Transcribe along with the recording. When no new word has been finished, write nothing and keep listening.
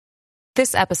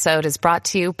This episode is brought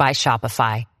to you by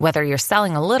Shopify. Whether you're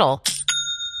selling a little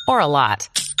or a lot,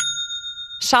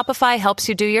 Shopify helps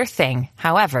you do your thing,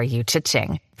 however you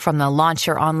cha-ching. From the launch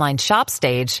your online shop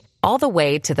stage, all the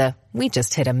way to the we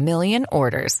just hit 1 million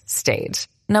orders stage.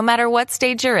 No matter what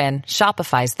stage you're in,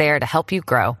 Shopify's there to help you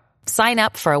grow. Sign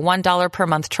up for a $1 per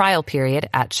month trial period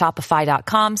at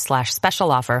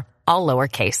shopify.com/special offer, all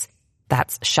lowercase.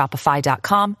 That's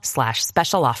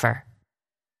shopify.com/special offer.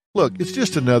 Look, it's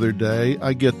just another day.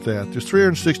 I get that. There's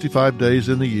 365 days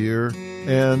in the year,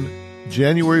 and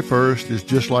January 1st is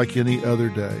just like any other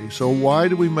day. So why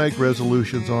do we make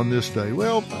resolutions on this day?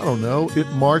 Well, I don't know. It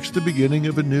marks the beginning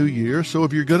of a new year. So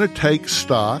if you're going to take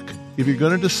stock, if you're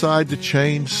going to decide to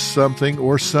change something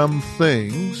or some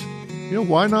things,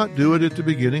 why not do it at the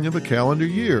beginning of a calendar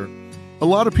year? A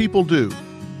lot of people do.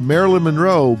 Marilyn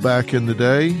Monroe, back in the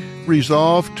day,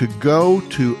 resolved to go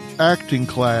to acting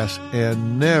class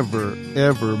and never,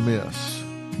 ever miss.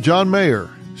 John Mayer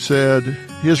said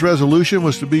his resolution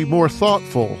was to be more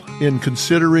thoughtful in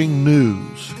considering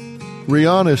news.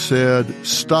 Rihanna said,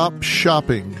 stop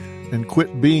shopping and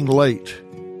quit being late.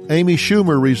 Amy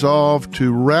Schumer resolved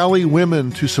to rally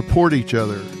women to support each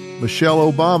other.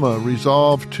 Michelle Obama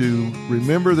resolved to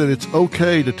remember that it's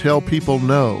okay to tell people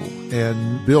no.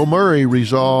 And Bill Murray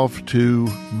resolved to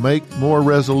make more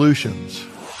resolutions.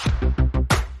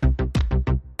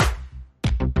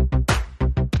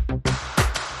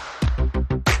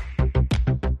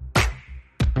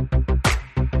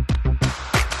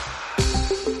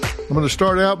 I'm going to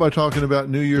start out by talking about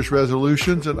New Year's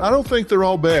resolutions, and I don't think they're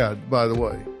all bad, by the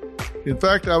way. In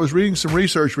fact, I was reading some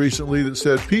research recently that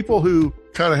said people who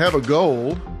kind of have a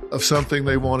goal of something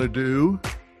they want to do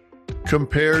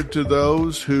compared to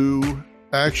those who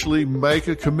actually make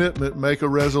a commitment, make a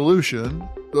resolution,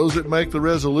 those that make the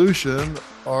resolution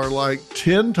are like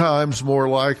 10 times more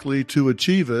likely to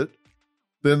achieve it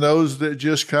than those that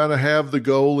just kind of have the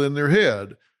goal in their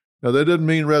head. Now, that doesn't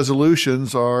mean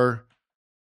resolutions are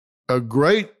a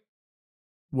great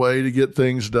way to get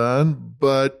things done,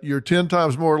 but you're 10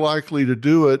 times more likely to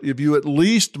do it if you at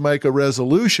least make a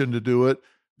resolution to do it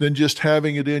than just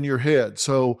having it in your head.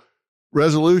 So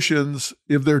resolutions,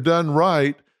 if they're done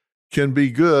right, can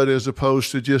be good as opposed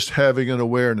to just having an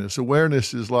awareness.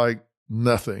 Awareness is like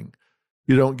nothing.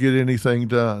 You don't get anything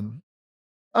done.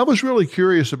 I was really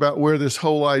curious about where this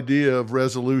whole idea of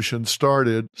resolution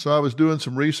started. So I was doing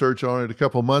some research on it a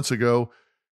couple months ago,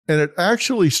 and it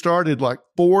actually started like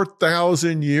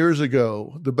 4,000 years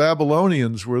ago. The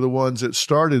Babylonians were the ones that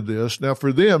started this. Now,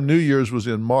 for them, New Year's was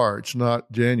in March,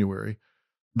 not January.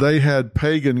 They had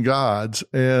pagan gods,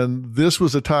 and this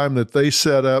was a time that they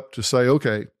set up to say,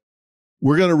 okay,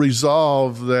 we're going to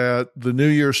resolve that the new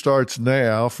year starts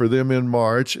now for them in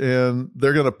March, and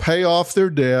they're going to pay off their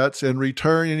debts and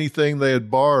return anything they had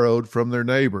borrowed from their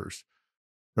neighbors.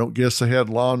 I don't guess they had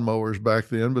lawnmowers back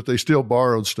then, but they still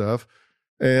borrowed stuff.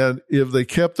 And if they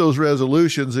kept those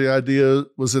resolutions, the idea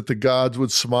was that the gods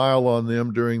would smile on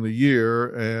them during the year.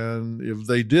 And if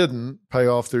they didn't pay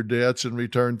off their debts and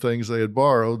return things they had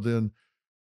borrowed, then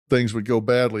things would go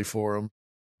badly for them.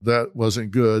 That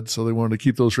wasn't good. So they wanted to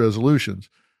keep those resolutions.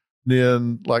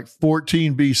 Then like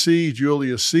 14 BC,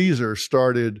 Julius Caesar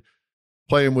started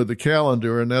playing with the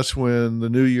calendar. And that's when the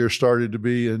new year started to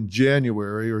be in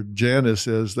January, or Janus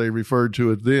as they referred to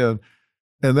it then.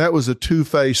 And that was a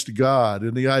two-faced God.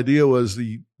 And the idea was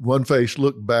the one face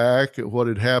looked back at what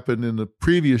had happened in the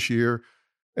previous year,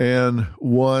 and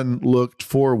one looked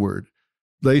forward.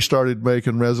 They started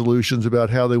making resolutions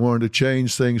about how they wanted to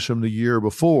change things from the year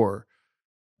before.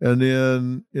 And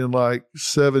then in like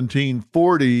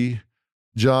 1740,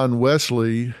 John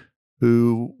Wesley,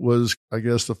 who was, I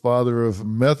guess, the father of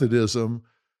Methodism,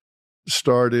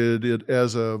 started it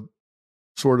as a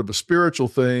sort of a spiritual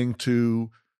thing to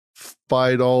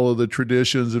fight all of the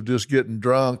traditions of just getting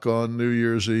drunk on New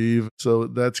Year's Eve. So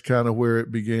that's kind of where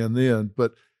it began then.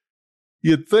 But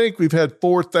you'd think we've had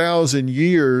 4,000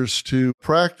 years to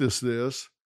practice this,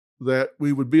 that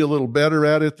we would be a little better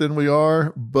at it than we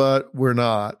are, but we're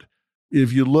not.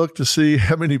 If you look to see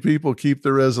how many people keep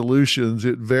the resolutions,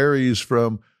 it varies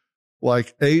from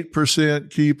like 8%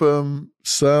 keep them.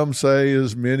 Some say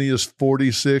as many as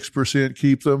 46%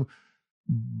 keep them.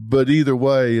 But either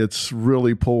way, it's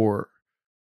really poor.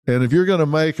 And if you're going to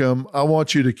make them, I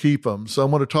want you to keep them. So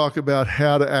I'm going to talk about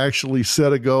how to actually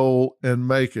set a goal and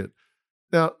make it.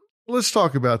 Now, let's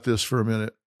talk about this for a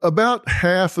minute. About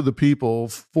half of the people,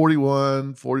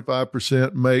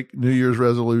 45%, make New Year's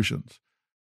resolutions.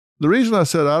 The reason I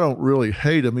said I don't really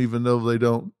hate them, even though they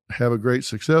don't have a great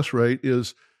success rate,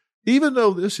 is even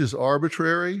though this is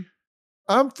arbitrary,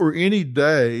 I'm for any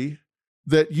day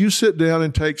that you sit down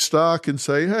and take stock and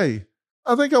say, hey,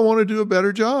 I think I want to do a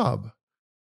better job.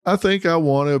 I think I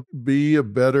want to be a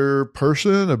better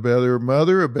person, a better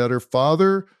mother, a better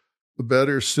father, a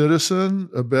better citizen,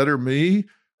 a better me.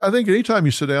 I think anytime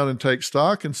you sit down and take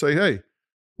stock and say, hey,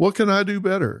 what can I do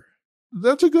better?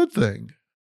 That's a good thing.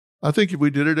 I think if we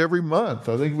did it every month,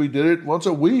 I think if we did it once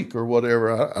a week or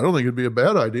whatever, I don't think it'd be a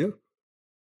bad idea.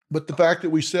 But the fact that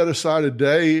we set aside a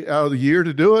day out of the year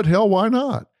to do it, hell, why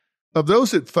not? Of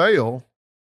those that fail,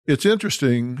 it's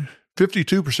interesting,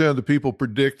 52% of the people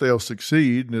predict they'll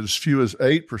succeed, and as few as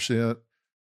 8%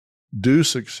 do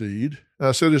succeed. And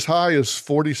I said as high as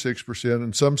 46%.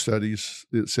 In some studies,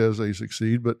 it says they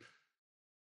succeed, but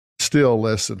still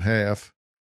less than half.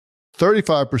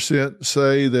 35%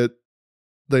 say that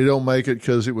they don't make it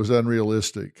because it was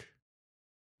unrealistic.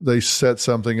 They set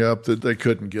something up that they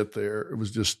couldn't get there. It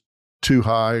was just too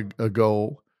high a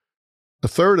goal. A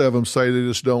third of them say they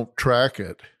just don't track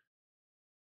it.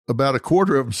 About a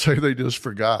quarter of them say they just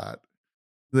forgot.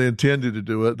 They intended to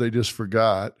do it, they just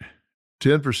forgot.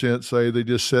 10% say they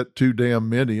just set too damn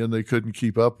many and they couldn't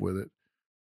keep up with it.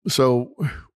 So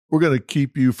we're going to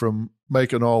keep you from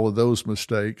making all of those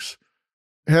mistakes.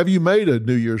 Have you made a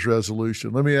New Year's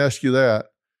resolution? Let me ask you that.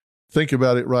 Think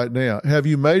about it right now. Have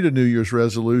you made a New Year's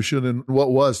resolution, and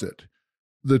what was it?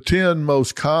 The 10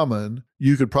 most common,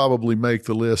 you could probably make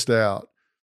the list out.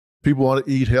 People want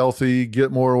to eat healthy,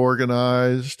 get more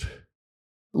organized,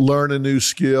 learn a new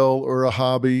skill or a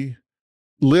hobby,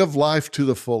 live life to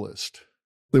the fullest.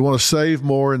 They want to save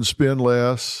more and spend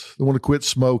less. They want to quit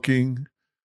smoking.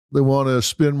 They want to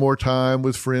spend more time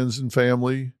with friends and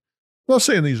family. I'm not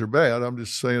saying these are bad. I'm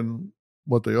just saying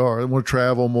what they are. They want to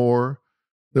travel more.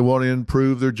 They want to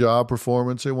improve their job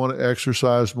performance. They want to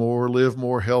exercise more, live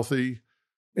more healthy.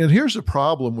 And here's the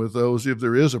problem with those, if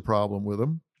there is a problem with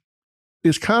them.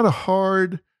 It's kind of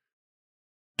hard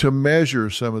to measure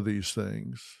some of these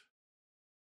things.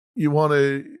 You want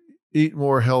to eat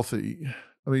more healthy.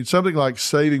 I mean, something like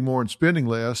saving more and spending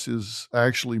less is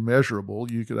actually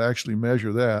measurable. You could actually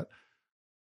measure that.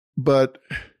 But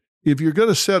if you're going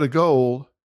to set a goal,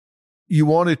 you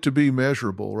want it to be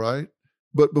measurable, right?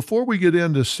 But before we get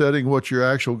into setting what your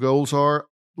actual goals are,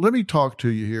 let me talk to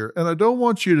you here. And I don't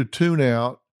want you to tune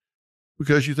out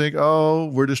because you think, oh,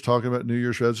 we're just talking about New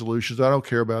Year's resolutions. I don't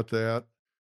care about that.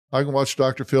 I can watch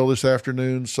Dr. Phil this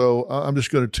afternoon, so I'm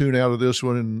just going to tune out of this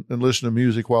one and listen to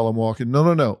music while I'm walking.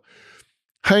 No.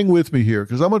 Hang with me here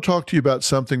because I'm going to talk to you about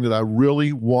something that I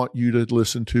really want you to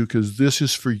listen to because this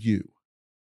is for you.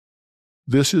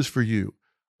 This is for you.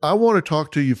 I want to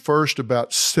talk to you first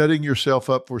about setting yourself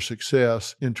up for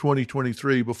success in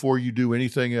 2023 before you do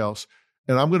anything else.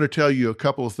 And I'm going to tell you a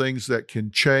couple of things that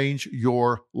can change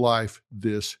your life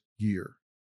this year.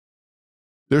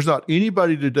 There's not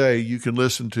anybody today you can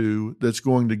listen to that's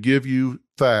going to give you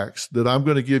facts that I'm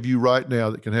going to give you right now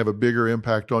that can have a bigger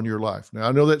impact on your life. Now,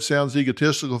 I know that sounds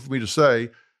egotistical for me to say.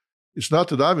 It's not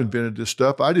that I've invented this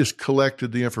stuff. I just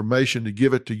collected the information to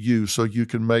give it to you so you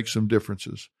can make some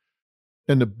differences.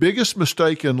 And the biggest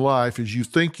mistake in life is you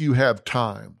think you have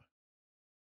time,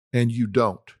 and you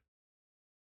don't.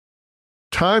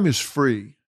 Time is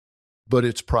free, but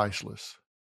it's priceless.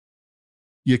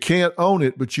 You can't own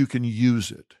it, but you can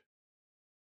use it.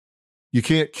 You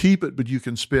can't keep it, but you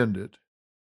can spend it.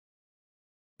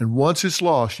 And once it's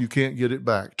lost, you can't get it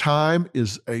back. Time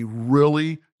is a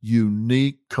really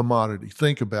unique commodity.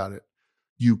 Think about it.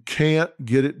 You can't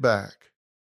get it back.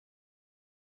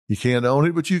 You can't own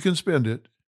it, but you can spend it.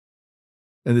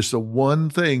 And it's the one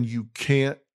thing you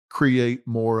can't create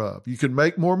more of. You can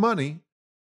make more money.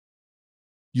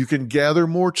 You can gather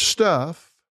more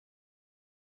stuff.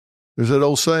 There's that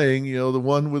old saying, the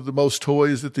one with the most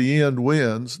toys at the end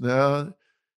wins. Now,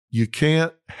 you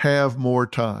can't have more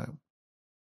time.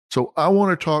 So I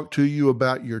want to talk to you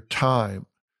about your time.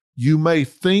 You may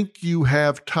think you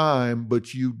have time,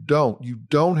 but you don't. You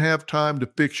don't have time to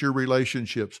fix your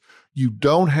relationships. You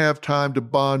don't have time to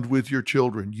bond with your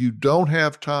children. You don't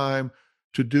have time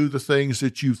to do the things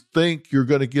that you think you're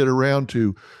going to get around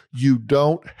to. You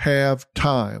don't have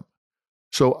time.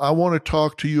 So I want to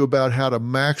talk to you about how to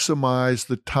maximize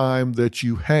the time that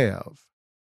you have.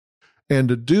 And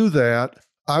to do that,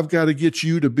 I've got to get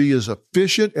you to be as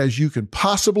efficient as you can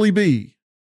possibly be.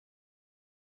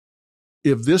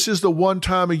 If this is the one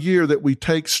time a year that we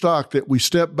take stock, that we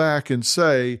step back and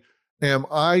say, am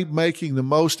I making the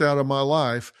most out of my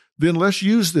life? Then let's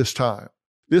use this time.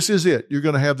 This is it. You're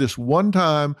going to have this one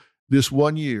time, this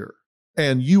 1 year,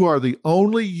 and you are the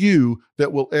only you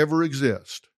that will ever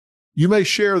exist. You may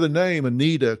share the name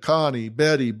Anita, Connie,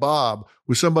 Betty, Bob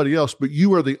with somebody else, but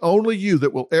you are the only you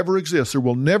that will ever exist. There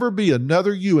will never be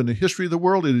another you in the history of the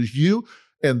world. It is you,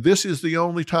 and this is the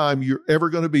only time you're ever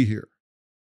going to be here.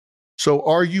 So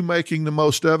are you making the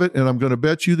most of it? And I'm going to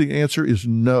bet you the answer is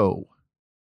no.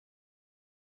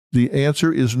 The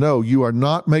answer is no. You are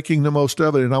not making the most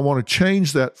of it, and I want to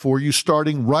change that for you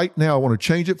starting right now. I want to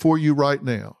change it for you right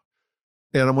now.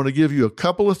 And I'm going to give you a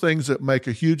couple of things that make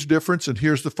a huge difference, and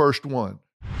here's the first one.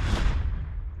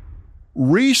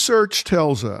 Research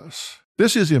tells us,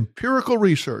 this is empirical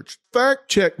research. Fact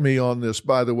check me on this,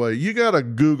 by the way. You got a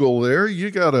Google there.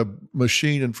 You got a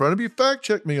machine in front of you. Fact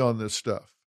check me on this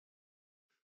stuff.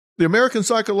 The American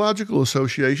Psychological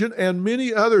Association and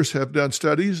many others have done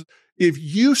studies. If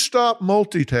you stop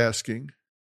multitasking,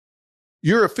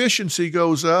 your efficiency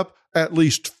goes up at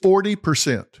least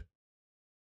 40%.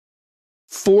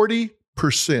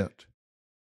 40%.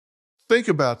 Think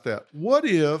about that. What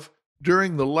if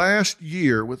during the last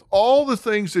year, with all the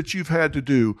things that you've had to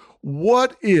do,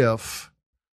 what if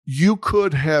you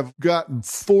could have gotten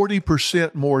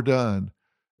 40% more done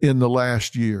in the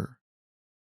last year?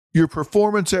 Your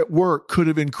performance at work could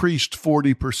have increased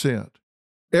 40%.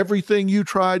 Everything you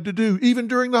tried to do, even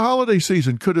during the holiday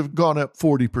season, could have gone up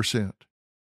 40%.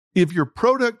 If your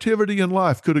productivity in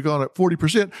life could have gone up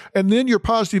 40%, and then your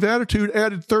positive attitude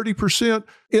added 30%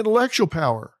 intellectual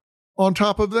power on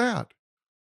top of that,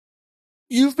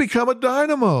 you've become a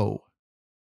dynamo.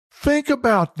 Think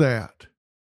about that.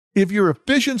 If your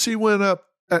efficiency went up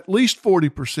at least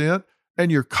 40%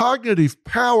 and your cognitive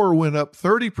power went up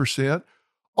 30%,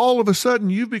 all of a sudden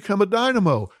you've become a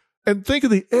dynamo. And think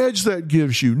of the edge that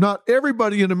gives you. Not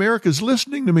everybody in America is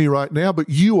listening to me right now, but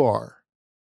you are.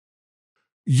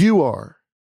 You are.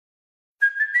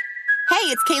 Hey,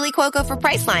 it's Kaylee Cuoco for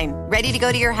Priceline. Ready to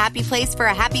go to your happy place for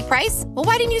a happy price? Well,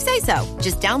 why didn't you say so?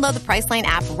 Just download the Priceline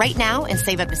app right now and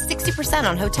save up to 60%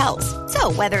 on hotels.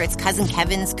 So whether it's Cousin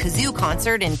Kevin's Kazoo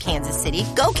Concert in Kansas City,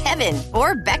 go Kevin,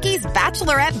 or Becky's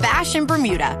Bachelorette Bash in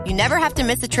Bermuda, you never have to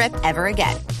miss a trip ever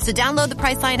again. So download the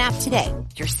Priceline app today.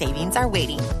 Your savings are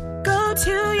waiting. Go to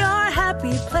your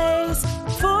happy place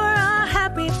for a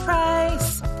happy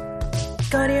price.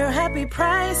 Go to your happy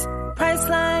price,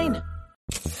 Priceline.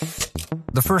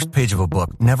 The first page of a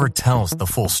book never tells the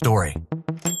full story.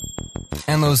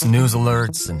 And those news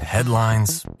alerts and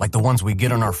headlines, like the ones we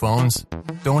get on our phones,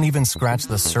 don't even scratch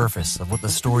the surface of what the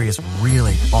story is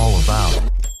really all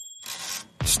about.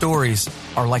 Stories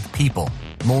are like people,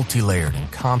 multi-layered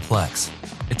and complex.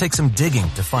 It takes some digging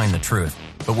to find the truth,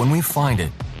 but when we find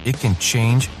it, it can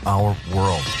change our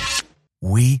world.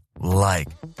 We like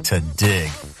to dig.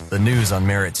 The news on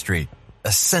Merritt Street.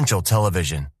 Essential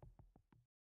television.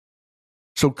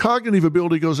 So cognitive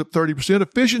ability goes up 30%,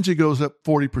 efficiency goes up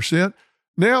 40%.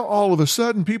 Now all of a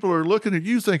sudden people are looking at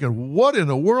you thinking, what in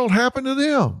the world happened to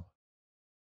them?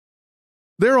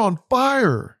 They're on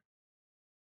fire.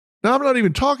 Now I'm not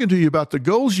even talking to you about the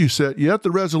goals you set yet,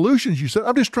 the resolutions you set.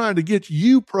 I'm just trying to get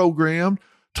you programmed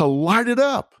to light it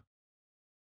up.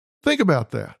 Think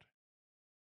about that.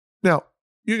 Now,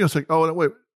 you're going to say, oh,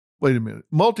 wait a minute.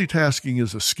 Multitasking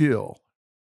is a skill.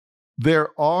 There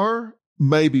are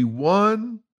maybe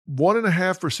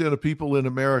 1.5% of people in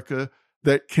America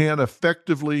that can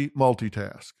effectively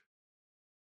multitask.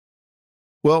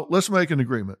 Well, let's make an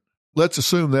agreement. Let's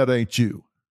assume that ain't you.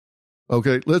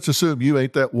 Okay, let's assume you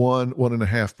ain't that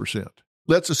 1.5%.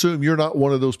 Let's assume you're not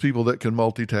one of those people that can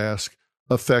multitask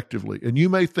effectively. And you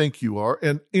may think you are.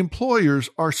 And employers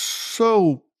are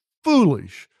so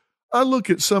foolish. I look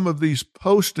at some of these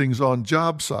postings on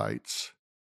job sites,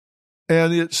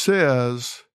 and it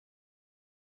says,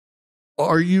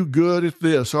 are you good at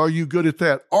this? Are you good at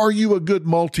that? Are you a good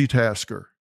multitasker?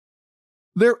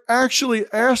 They're actually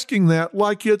asking that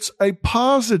like it's a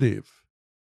positive.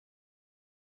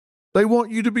 They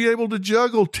want you to be able to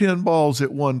juggle 10 balls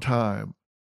at one time.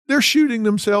 They're shooting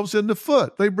themselves in the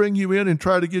foot. They bring you in and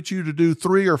try to get you to do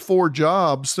 3 or 4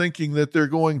 jobs thinking that they're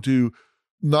going to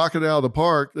knock it out of the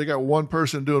park. They got one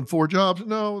person doing 4 jobs.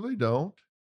 No, they don't.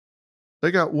 They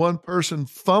got one person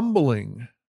fumbling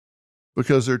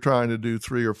because they're trying to do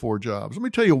 3 or 4 jobs. Let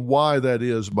me tell you why that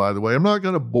is, by the way. I'm not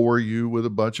going to bore you with a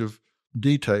bunch of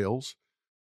details.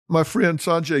 My friend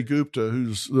Sanjay Gupta,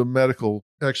 who's the medical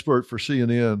expert for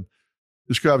CNN,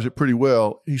 describes it pretty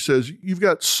well. He says, you've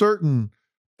got certain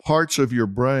parts of your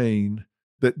brain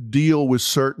that deal with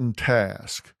certain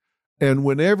tasks. And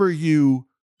whenever you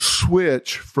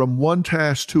switch from one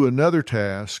task to another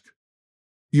task,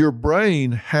 your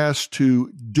brain has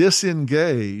to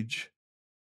disengage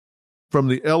from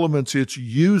the elements it's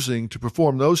using to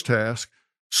perform those tasks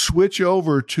switch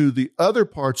over to the other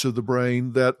parts of the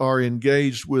brain that are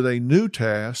engaged with a new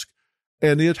task,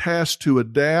 and it has to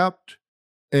adapt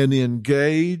and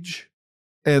engage,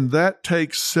 and that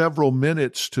takes several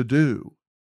minutes to do.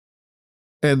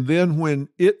 And then when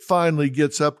it finally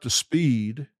gets up to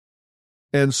speed,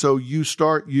 and so you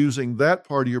start using that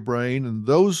part of your brain, and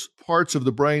those parts of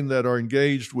the brain that are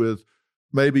engaged with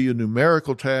maybe a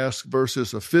numerical task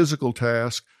versus a physical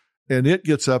task, and it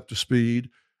gets up to speed,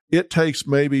 it takes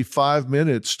maybe 5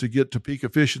 minutes to get to peak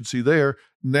efficiency there.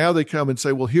 Now they come and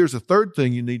say, well, here's a third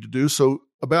thing you need to do. So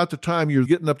about the time you're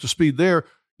getting up to speed there,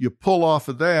 you pull off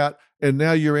of that, and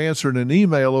now you're answering an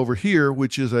email over here,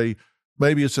 which is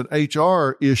maybe it's an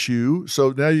HR issue.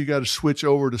 So now you got to switch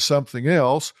over to something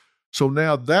else. So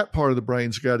now that part of the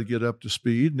brain's got to get up to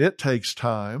speed, and it takes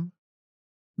time.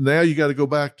 Now you got to go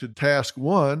back to task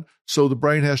one. So the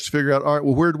brain has to figure out, all right,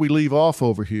 well, where do we leave off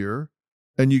over here?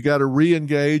 And you got to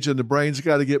re-engage, and the brain's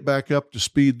got to get back up to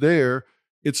speed there.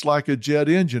 It's like a jet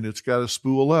engine. It's got to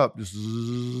spool up.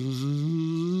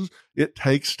 It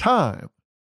takes time.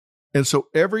 And so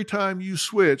every time you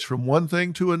switch from one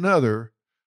thing to another,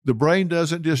 the brain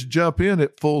doesn't just jump in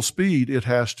at full speed. It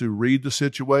has to read the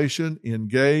situation,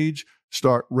 engage,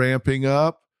 start ramping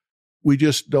up. We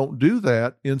just don't do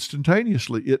that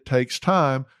instantaneously. It takes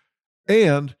time,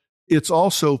 and it's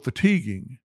also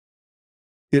fatiguing.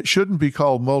 It shouldn't be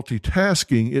called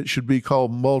multitasking. It should be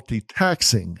called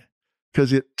multitaxing,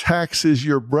 because it taxes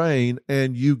your brain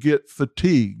and you get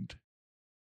fatigued.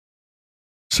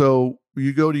 So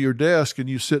you go to your desk and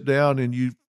you sit down and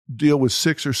you deal with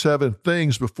 6 or 7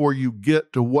 things before you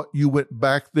get to what you went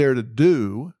back there to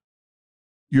do,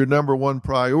 your number one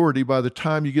priority. By the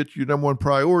time you get to your number one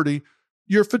priority,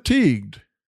 you're fatigued.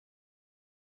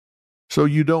 So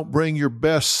you don't bring your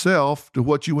best self to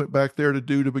what you went back there to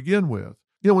do to begin with.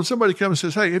 You know, when somebody comes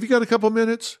and says, hey, have you got a couple of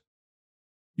minutes?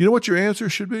 You know what your answer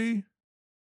should be?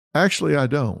 Actually, I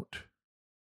don't.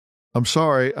 I'm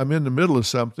sorry, I'm in the middle of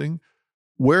something.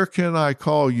 Where can I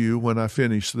call you when I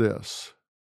finish this?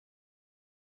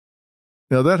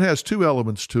 Now, that has 2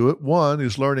 elements to it. One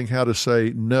is learning how to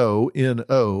say no,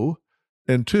 N-O,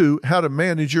 and 2, how to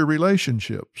manage your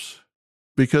relationships,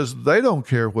 because they don't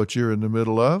care what you're in the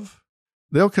middle of.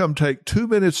 They'll come take 2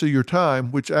 minutes of your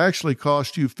time, which actually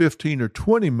cost you 15 or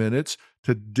 20 minutes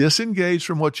to disengage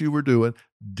from what you were doing,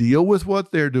 deal with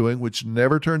what they're doing, which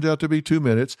never turns out to be 2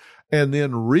 minutes, and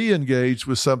then re-engage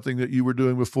with something that you were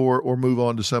doing before or move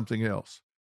on to something else.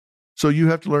 So you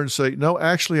have to learn to say, no,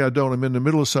 actually, I don't. I'm in the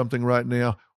middle of something right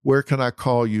now. Where can I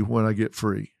call you when I get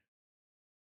free?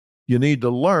 You need to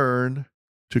learn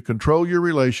to control your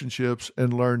relationships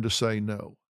and learn to say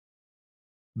no.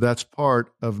 That's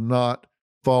part of not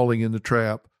falling in the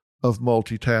trap of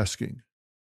multitasking.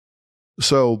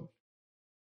 So,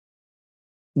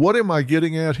 what am I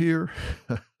getting at here?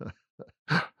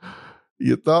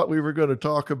 You thought we were going to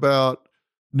talk about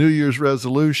New Year's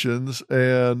resolutions,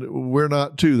 and we're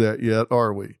not to that yet,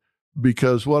 are we?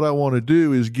 Because what I want to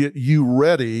do is get you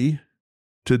ready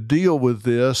to deal with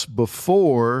this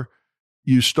before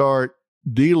you start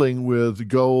dealing with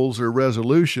goals or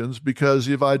resolutions, because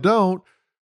if I don't,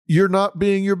 you're not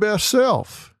being your best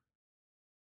self.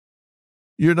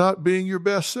 You're not being your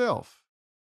best self.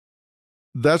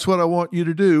 That's what I want you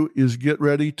to do, is get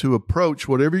ready to approach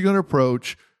whatever you're going to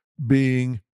approach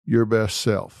being your best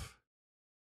self.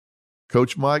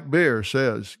 Coach Mike Baer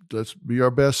says, let's be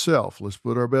our best self. Let's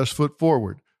put our best foot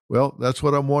forward. Well, that's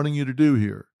what I'm wanting you to do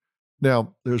here.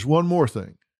 Now, there's one more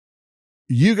thing.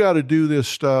 You got to do this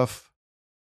stuff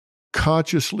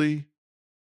consciously,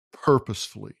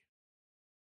 purposefully.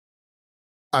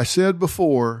 I said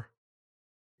before,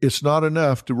 it's not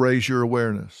enough to raise your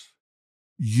awareness.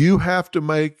 You have to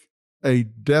make a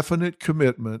definite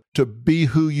commitment to be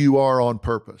who you are on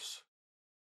purpose.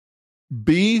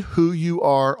 Be who you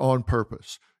are on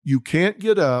purpose. You can't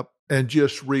get up and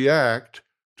just react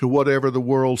to whatever the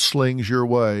world slings your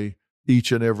way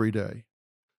each and every day.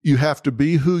 You have to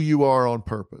be who you are on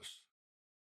purpose.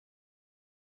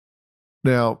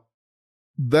 Now,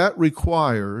 that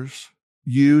requires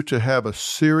you to have a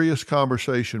serious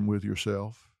conversation with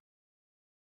yourself,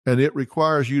 and it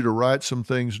requires you to write some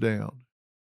things down.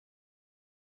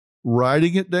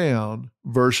 Writing it down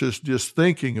versus just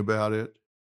thinking about it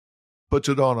puts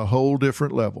it on a whole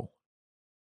different level.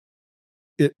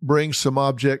 It brings some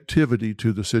objectivity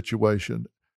to the situation,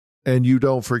 and you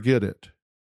don't forget it.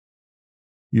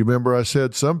 You remember I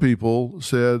said some people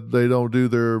said they don't do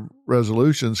their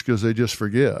resolutions because they just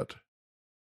forget.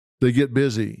 They get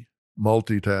busy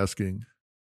multitasking,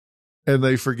 and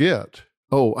they forget.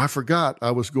 Oh, I forgot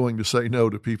I was going to say no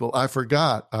to people. I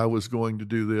forgot I was going to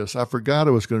do this. I forgot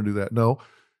I was going to do that. No,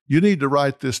 You need to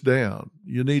write this down.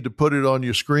 You need to put it on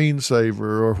your screensaver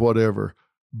or whatever.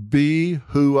 Be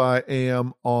who I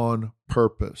am on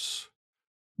purpose.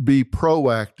 Be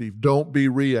proactive. Don't be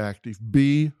reactive.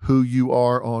 Be who you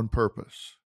are on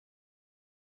purpose.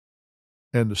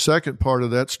 And the second part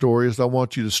of that story is I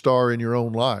want you to star in your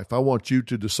own life. I want you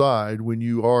to decide when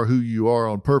you are who you are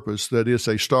on purpose that it's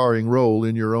a starring role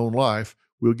in your own life.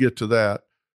 We'll get to that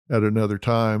at another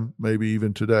time, maybe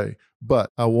even today. But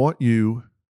I want you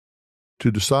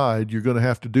to decide you're going to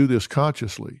have to do this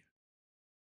consciously,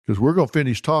 because we're going to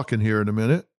finish talking here in a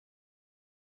minute.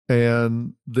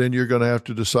 And then you're going to have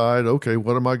to decide, okay,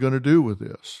 what am I going to do with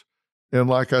this? And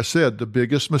like I said, the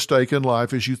biggest mistake in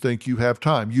life is you think you have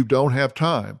time. You don't have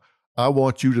time. I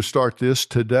want you to start this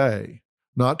today,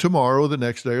 not tomorrow, the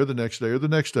next day, or the next day, or the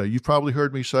next day. You've probably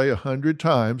heard me say 100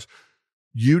 times,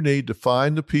 you need to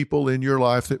find the people in your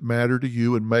life that matter to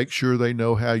you and make sure they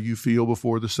know how you feel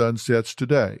before the sun sets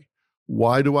today.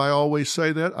 Why do I always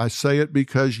say that? I say it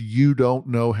because you don't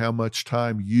know how much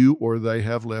time you or they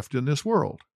have left in this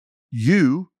world.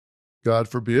 You, God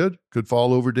forbid, could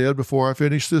fall over dead before I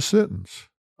finish this sentence.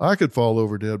 I could fall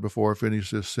over dead before I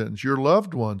finish this sentence. Your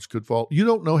loved ones could fall. You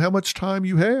don't know how much time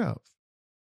you have.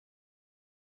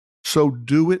 So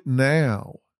do it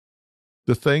now.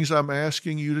 The things I'm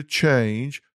asking you to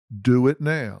change, do it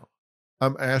now.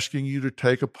 I'm asking you to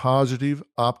take a positive,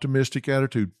 optimistic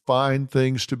attitude. Find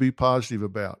things to be positive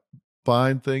about.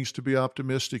 Find things to be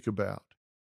optimistic about.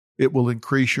 It will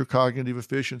increase your cognitive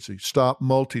efficiency. Stop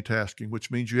multitasking, which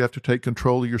means you have to take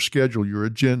control of your schedule, your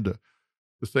agenda,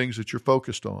 the things that you're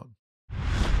focused on.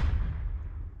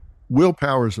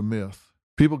 Willpower is a myth.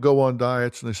 People go on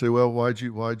diets and they say, well, why'd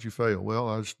you fail? Well,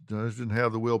 I just didn't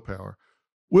have the willpower.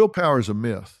 Willpower is a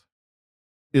myth.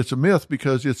 It's a myth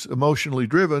because it's emotionally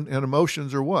driven, and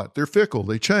emotions are what? They're fickle.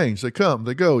 They change. They come.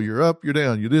 They go. You're up. You're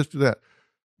down. You this, do that.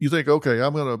 You think, okay,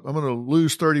 I'm gonna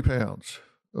lose 30 pounds.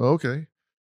 Okay,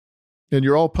 and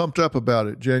you're all pumped up about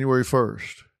it January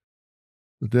 1st.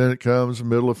 But then it comes the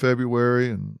middle of February,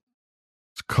 and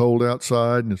it's cold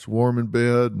outside, and it's warm in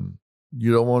bed, and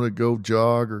you don't want to go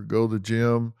jog or go to the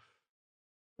gym,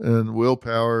 and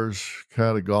willpower's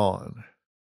kind of gone.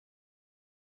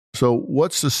 So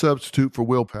what's the substitute for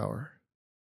willpower?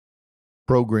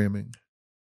 Programming.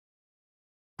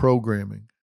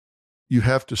 You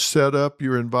have to set up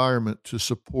your environment to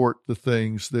support the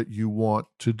things that you want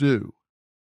to do.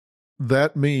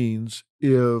 That means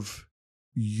if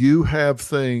you have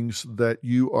things that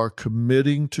you are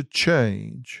committing to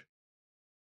change,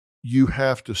 you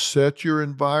have to set your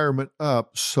environment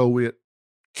up so it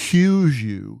cues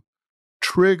you,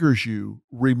 triggers you,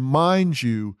 reminds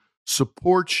you,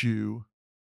 supports you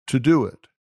to do it.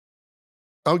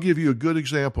 I'll give you a good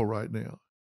example right now.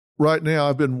 Right now,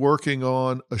 I've been working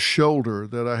on a shoulder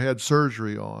that I had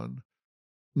surgery on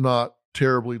not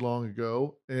terribly long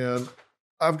ago, and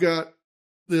I've got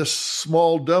this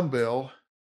small dumbbell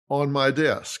on my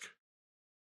desk.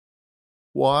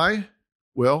 Why?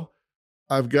 Well,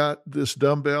 I've got this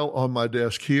dumbbell on my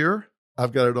desk here.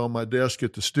 I've got it on my desk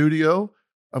at the studio.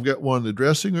 I've got one in the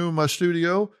dressing room of my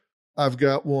studio. I've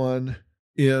got one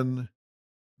in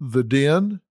the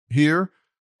den here.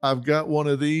 I've got one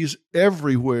of these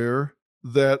everywhere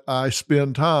that I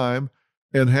spend time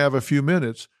and have a few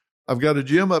minutes. I've got a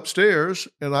gym upstairs,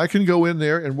 and I can go in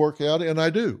there and work out, and I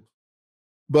do.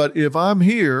 But if I'm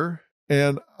here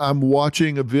and I'm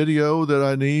watching a video that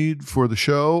I need for the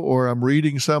show, or I'm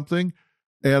reading something,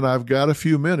 and I've got a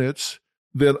few minutes,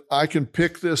 then I can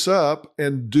pick this up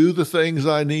and do the things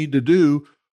I need to do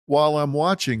while I'm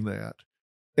watching that.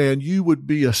 And you would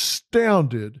be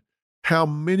astounded how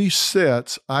many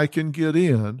sets I can get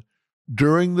in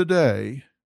during the day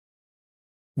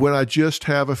when I just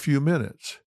have a few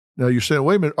minutes. Now you're saying,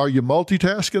 wait a minute, are you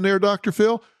multitasking there, Dr.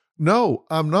 Phil? No,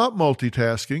 I'm not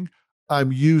multitasking.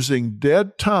 I'm using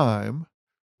dead time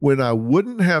when I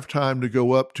wouldn't have time to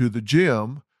go up to the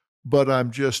gym, but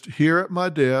I'm just here at my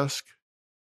desk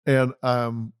and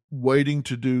I'm waiting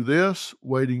to do this,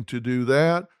 waiting to do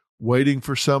that, waiting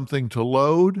for something to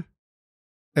load.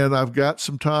 And I've got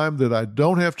some time that I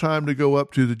don't have time to go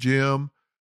up to the gym.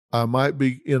 I might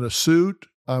be in a suit.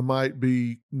 I might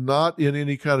be not in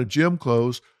any kind of gym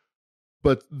clothes,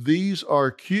 but these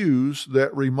are cues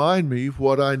that remind me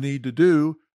what I need to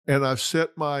do. And I've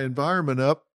set my environment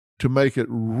up to make it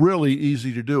really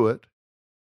easy to do it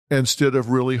instead of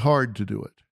really hard to do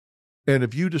it. And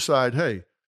if you decide, hey,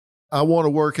 I want to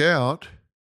work out,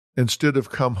 instead of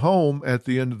come home at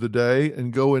the end of the day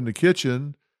and go in the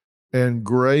kitchen and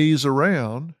graze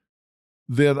around,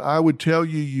 then I would tell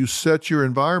you, you set your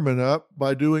environment up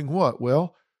by doing what?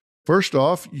 Well, first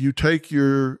off, you take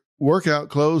your workout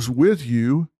clothes with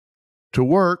you to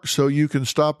work so you can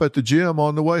stop at the gym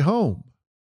on the way home.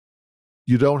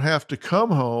 You don't have to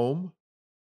come home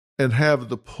and have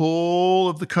the pull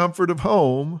of the comfort of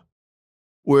home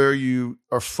where you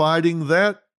are fighting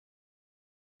that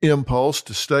impulse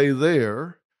to stay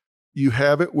there. You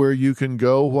have it where you can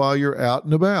go while you're out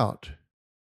and about.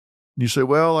 You say,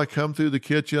 well, I come through the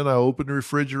kitchen, I open the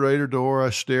refrigerator door, I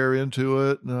stare into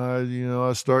it, and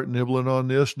I start nibbling on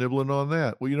this, nibbling on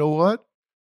that. Well, you know what?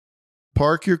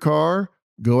 Park your car,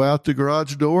 go out the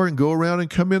garage door, and go around and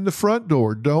come in the front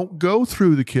door. Don't go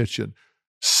through the kitchen.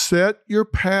 Set your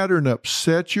pattern up,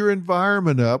 set your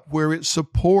environment up where it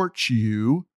supports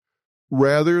you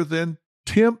rather than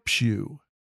tempts you.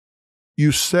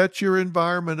 You set your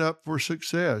environment up for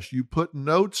success. You put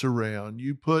notes around,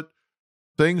 you put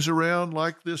things around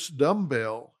like this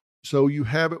dumbbell, so you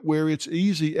have it where it's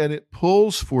easy and it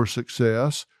pulls for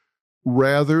success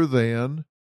rather than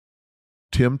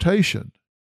temptation.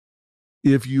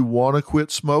 If you want to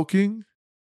quit smoking,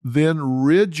 then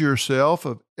rid yourself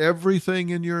of everything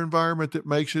in your environment that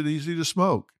makes it easy to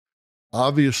smoke.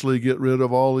 Obviously, get rid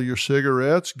of all of your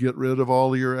cigarettes, get rid of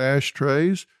all of your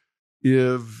ashtrays.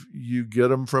 If you get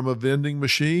them from a vending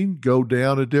machine, go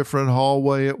down a different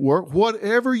hallway at work.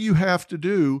 Whatever you have to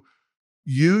do,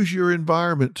 use your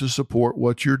environment to support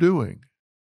what you're doing.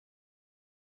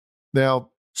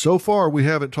 Now, so far, we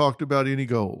haven't talked about any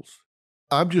goals.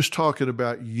 I'm just talking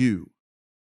about you.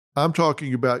 I'm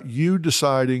talking about you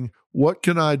deciding, what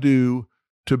can I do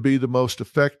to be the most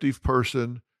effective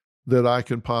person that I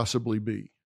can possibly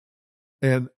be?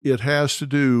 And it has to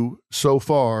do, so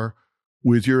far,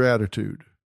 with your attitude.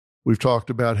 We've talked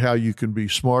about how you can be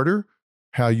smarter,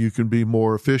 how you can be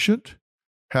more efficient,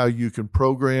 how you can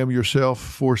program yourself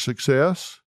for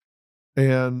success.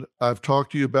 And I've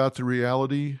talked to you about the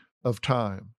reality of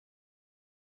time.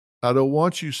 I don't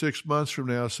want you 6 months from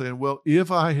now saying, well,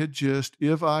 if I had just.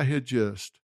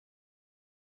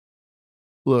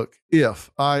 Look,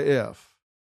 if.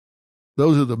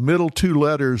 Those are the middle two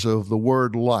letters of the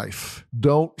word life.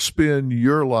 Don't spend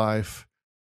your life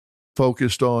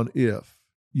focused on if.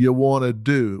 You want to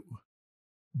do.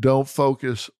 Don't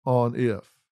focus on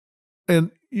if.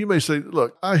 And you may say,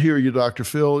 look, I hear you, Dr.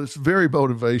 Phil. It's very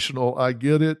motivational. I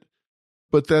get it.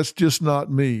 But that's just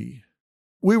not me.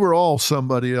 We were all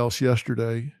somebody else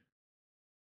yesterday.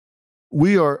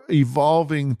 We are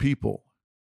evolving people.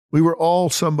 We were all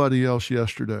somebody else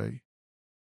yesterday.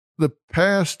 The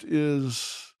past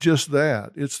is just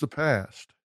that. It's the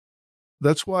past.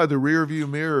 That's why the rearview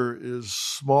mirror is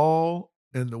small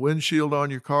and the windshield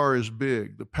on your car is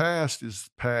big. The past is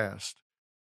past.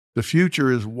 The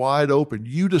future is wide open.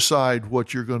 You decide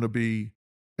what you're going to be.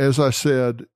 As I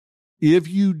said, if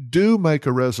you do make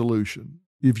a resolution,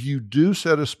 if you do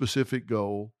set a specific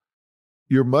goal,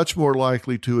 you're much more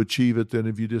likely to achieve it than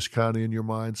if you just kind of in your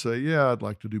mind say, yeah, I'd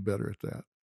like to do better at that.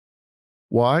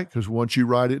 Why? Because once you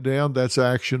write it down, that's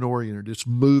action-oriented. It's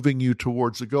moving you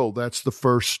towards the goal. That's the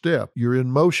first step. You're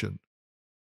in motion.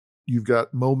 You've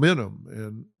got momentum.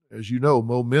 And as you know,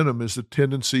 momentum is the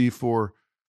tendency for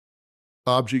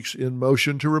objects in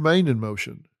motion to remain in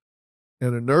motion.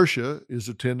 And inertia is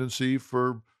a tendency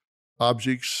for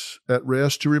objects at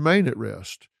rest to remain at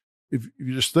rest. If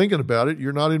you're just thinking about it,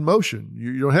 you're not in motion.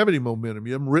 You don't have any momentum.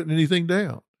 You haven't written anything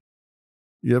down.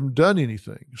 You haven't done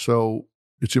anything. So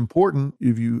it's important,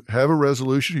 if you have a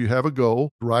resolution, you have a goal,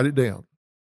 write it down.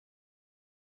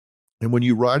 And when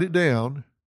you write it down,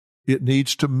 it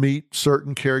needs to meet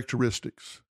certain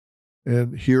characteristics.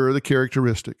 And here are the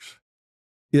characteristics.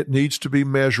 It needs to be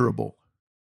measurable.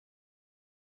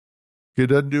 It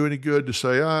doesn't do any good to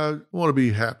say, I want to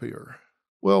be happier.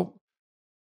 Well,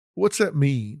 what's that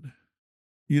mean?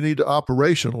 You need to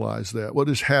operationalize that. What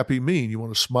does happy mean? You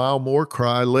want to smile more,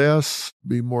 cry less,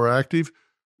 be more active?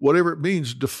 Whatever it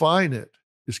means, define it.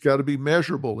 It's got to be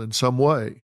measurable in some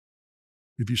way.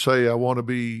 If you say, I want to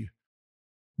be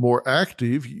more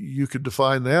active, you could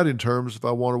define that in terms of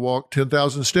I want to walk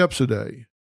 10,000 steps a day.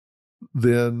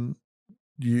 Then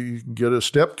you can get a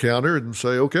step counter and say,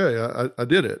 okay, I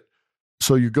did it.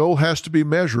 So your goal has to be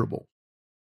measurable.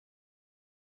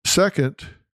 Second,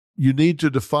 you need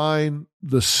to define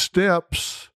the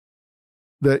steps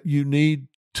that you need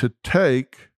to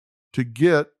take to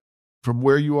get from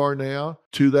where you are now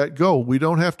to that goal. We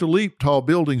don't have to leap tall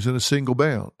buildings in a single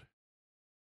bound.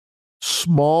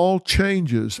 Small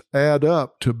changes add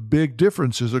up to big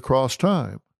differences across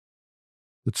time.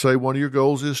 Let's say one of your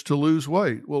goals is to lose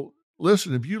weight. Well,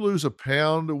 listen, if you lose a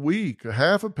pound a week, a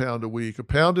half a pound a week, a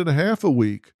pound and a half a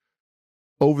week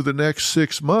over the next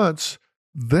 6 months,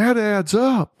 that adds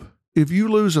up. If you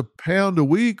lose a pound a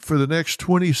week for the next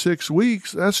 26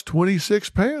 weeks, that's 26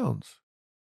 pounds.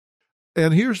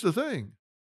 And here's the thing.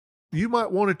 You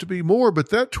might want it to be more,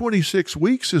 but that 26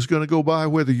 weeks is going to go by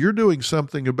whether you're doing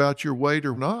something about your weight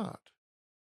or not.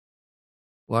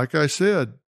 Like I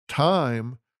said,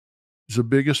 time is the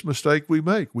biggest mistake we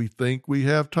make. We think we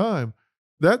have time.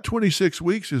 That 26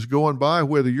 weeks is going by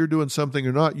whether you're doing something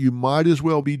or not. You might as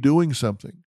well be doing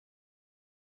something.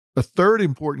 A third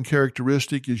important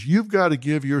characteristic is you've got to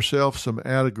give yourself some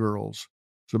attagirls,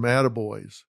 some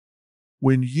attaboys.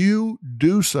 When you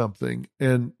do something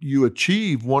and you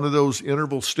achieve one of those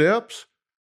interval steps,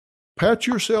 pat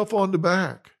yourself on the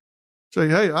back. Say,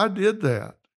 hey, I did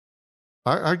that.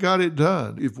 I got it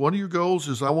done. If one of your goals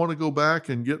is I want to go back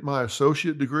and get my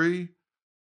associate degree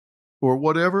or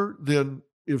whatever, then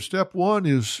if step one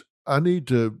is I need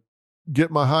to get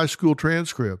my high school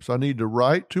transcripts, I need to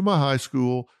write to my high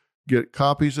school, get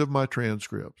copies of my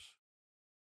transcripts.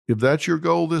 If that's your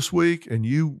goal this week and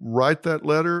you write that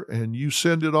letter and you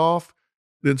send it off,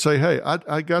 then say, hey,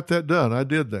 I got that done. I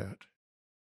did that.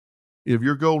 If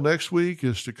your goal next week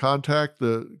is to contact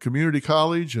the community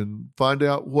college and find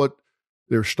out what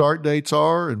their start dates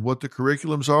are and what the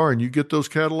curriculums are, and you get those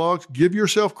catalogs, give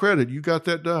yourself credit. You got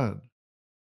that done.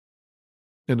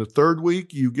 In the third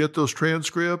week, you get those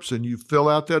transcripts and you fill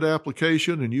out that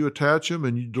application and you attach them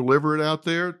and you deliver it out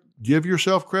there. Give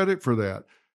yourself credit for that.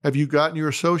 Have you gotten your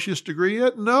associate's degree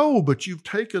yet? No, but you've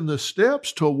taken the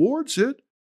steps towards it,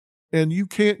 and you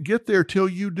can't get there till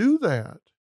you do that.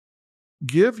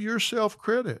 Give yourself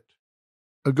credit.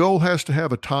 A goal has to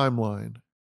have a timeline.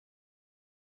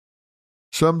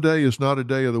 Some day is not a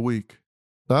day of the week.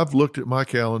 I've looked at my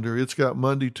calendar. It's got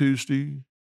Monday, Tuesday,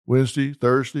 Wednesday,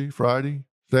 Thursday, Friday,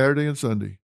 Saturday, and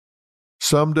Sunday.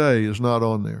 Some day is not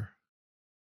on there.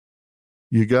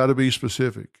 You got to be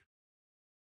specific.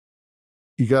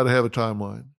 You got to have a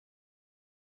timeline.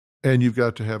 And you've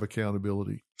got to have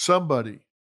accountability. Somebody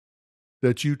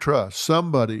that you trust,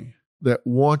 somebody that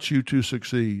wants you to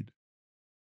succeed.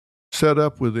 Set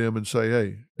up with them and say,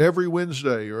 hey, every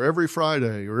Wednesday or every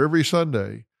Friday or every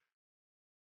Sunday,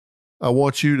 I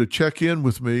want you to check in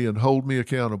with me and hold me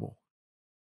accountable.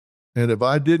 And if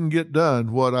I didn't get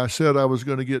done what I said I was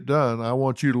going to get done, I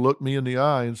want you to look me in the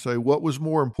eye and say, what was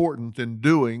more important than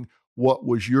doing what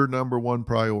was your number one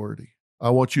priority? I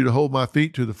want you to hold my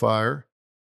feet to the fire,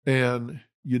 and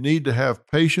you need to have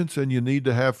patience and you need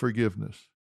to have forgiveness.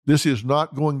 This is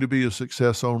not going to be a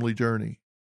success-only journey.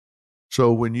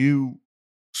 So when you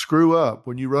screw up,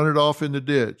 when you run it off in the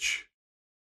ditch,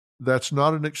 that's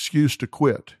not an excuse to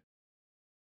quit.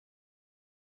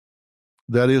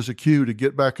 That is a cue to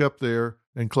get back up there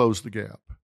and close the gap.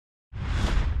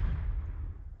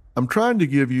 I'm trying to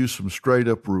give you some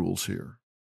straight-up rules here.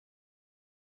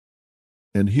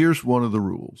 And here's one of the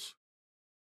rules.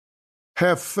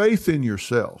 Have faith in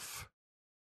yourself,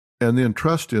 and then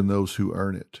trust in those who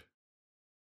earn it.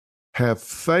 Have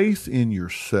faith in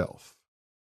yourself.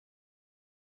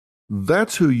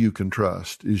 That's who you can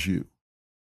trust, is you.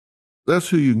 That's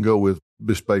who you can go with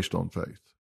based on faith.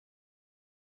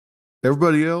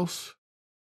 Everybody else,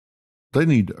 they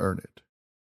need to earn it.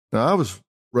 Now, I was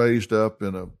raised up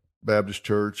in a Baptist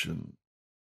church and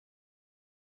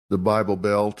the Bible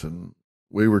Belt, and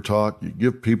we were taught you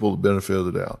give people the benefit of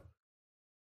the doubt.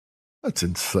 That's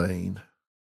insane.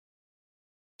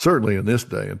 Certainly in this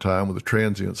day and time with a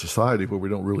transient society where we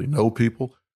don't really know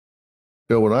people.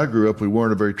 You know, when I grew up, we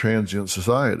weren't a very transient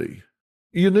society.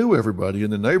 You knew everybody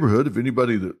in the neighborhood. If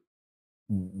anybody that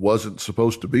wasn't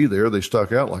supposed to be there, they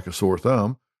stuck out like a sore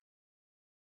thumb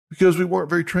because we weren't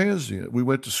very transient. We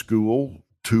went to school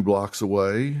 2 blocks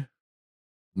away.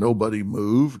 Nobody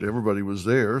moved. Everybody was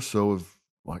there. So if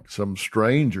like some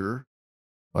stranger,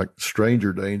 like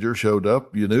stranger danger showed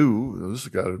up, you knew this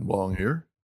guy didn't belong here.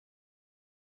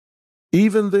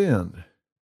 Even then,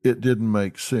 it didn't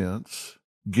make sense.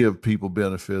 Give people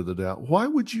benefit of the doubt. Why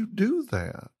would you do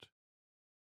that?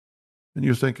 And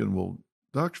you're thinking, well,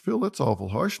 Dr. Phil, that's awful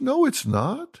harsh. No, it's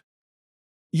not.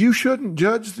 You shouldn't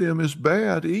judge them as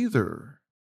bad either.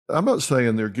 I'm not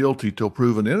saying they're guilty till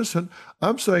proven innocent.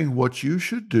 I'm saying what you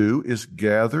should do is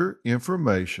gather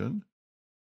information,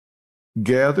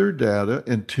 gather data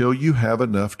until you have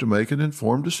enough to make an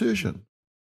informed decision.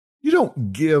 You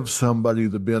don't give somebody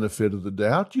the benefit of the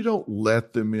doubt. You don't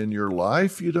let them in your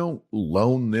life. You don't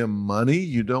loan them money.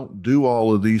 You don't do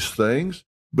all of these things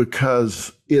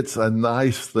because it's a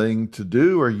nice thing to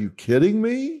do. Are you kidding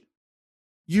me?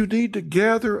 You need to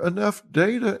gather enough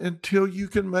data until you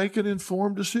can make an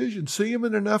informed decision. See them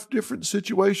in enough different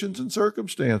situations and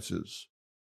circumstances.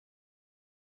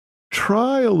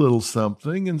 Try a little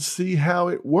something and see how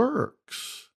it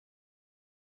works.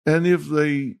 And if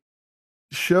they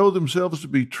show themselves to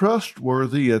be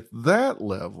trustworthy at that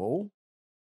level,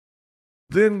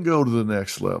 then go to the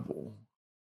next level.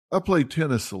 I play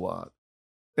tennis a lot,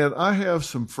 and I have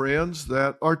some friends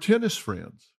that are tennis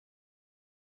friends.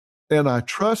 And I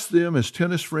trust them as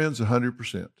tennis friends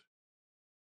 100%.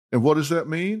 And what does that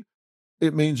mean?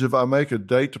 It means if I make a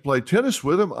date to play tennis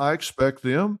with them, I expect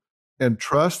them and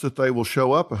trust that they will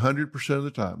show up 100% of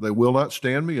the time. They will not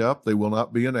stand me up. They will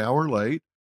not be an hour late.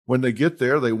 When they get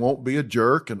there, they won't be a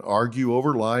jerk and argue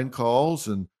over line calls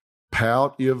and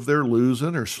pout if they're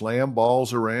losing or slam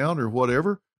balls around or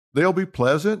whatever. They'll be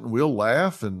pleasant and we'll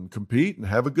laugh and compete and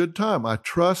have a good time. I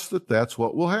trust that that's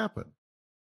what will happen.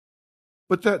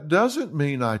 But that doesn't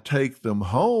mean I take them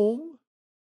home.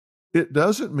 It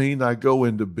doesn't mean I go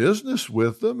into business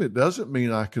with them. It doesn't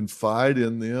mean I confide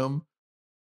in them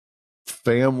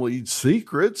family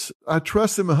secrets. I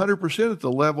trust them 100% at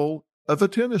the level of a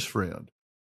tennis friend.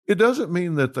 It doesn't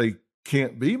mean that they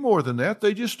can't be more than that.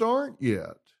 They just aren't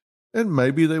yet. And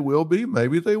maybe they will be,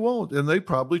 maybe they won't. And they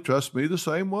probably trust me the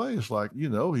same way. It's like,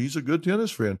 he's a good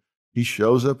tennis friend. He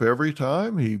shows up every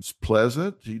time. He's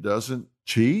pleasant. He doesn't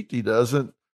cheat. He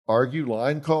doesn't argue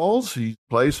line calls. He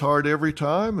plays hard every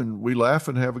time, and we laugh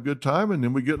and have a good time, and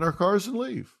then we get in our cars and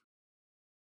leave.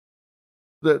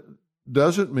 That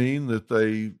doesn't mean that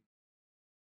they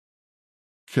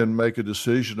can make a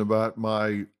decision about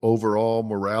my overall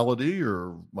morality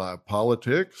or my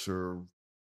politics or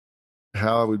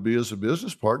how I would be as a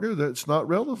business partner. That's not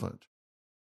relevant.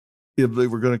 If they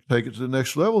were going to take it to the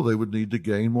next level, they would need to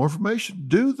gain more information.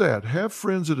 Do that. Have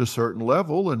friends at a certain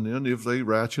level, and then if they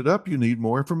ratchet up, you need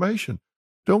more information.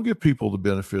 Don't give people the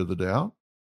benefit of the doubt.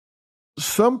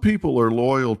 Some people are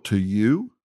loyal to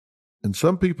you, and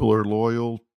some people are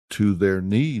loyal to their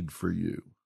need for you.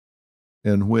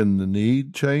 And when the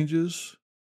need changes,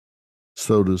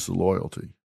 so does the loyalty.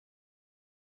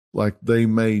 Like they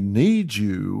may need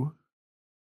you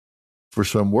for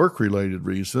some work-related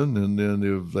reason, and then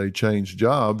if they change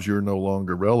jobs, you're no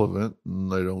longer relevant,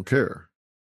 and they don't care.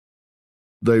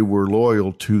 They were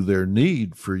loyal to their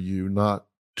need for you, not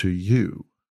to you.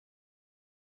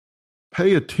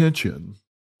 Pay attention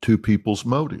to people's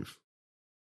motive.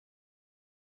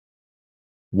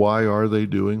 Why are they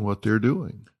doing what they're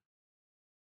doing?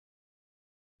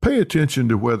 Pay attention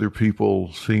to whether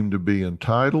people seem to be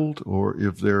entitled or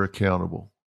if they're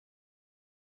accountable.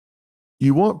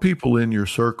 You want people in your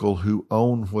circle who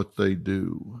own what they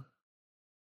do.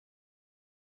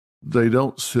 They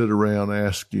don't sit around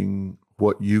asking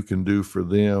what you can do for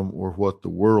them or what the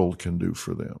world can do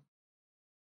for them.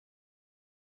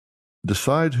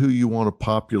 Decide who you want to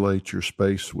populate your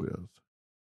space with.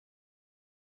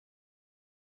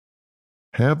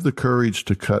 Have the courage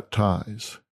to cut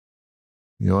ties.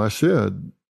 I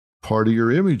said, part of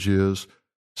your image is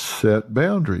set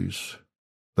boundaries.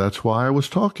 That's why I was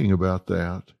talking about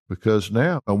that, because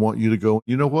now I want you to go,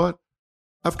 you know what?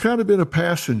 I've kind of been a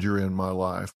passenger in my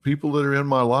life. People that are in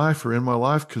my life are in my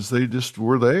life because they just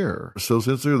were there. So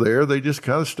since they're there, they just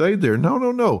kind of stayed there.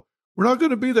 No. We're not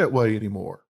going to be that way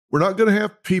anymore. We're not going to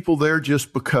have people there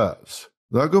just because.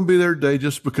 They're not going to be there today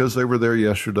just because they were there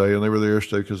yesterday and they were there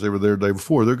yesterday because they were there the day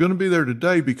before. They're going to be there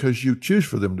today because you choose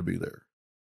for them to be there.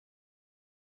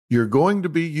 You're going to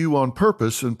be you on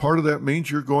purpose, and part of that means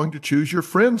you're going to choose your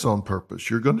friends on purpose.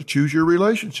 You're going to choose your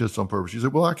relationships on purpose. You say,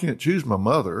 well, I can't choose my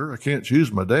mother. I can't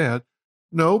choose my dad.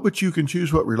 No, but you can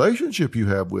choose what relationship you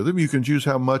have with them. You can choose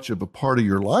how much of a part of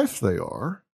your life they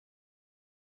are.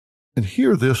 And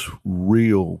hear this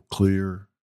real clear.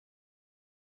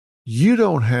 You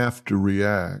don't have to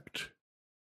react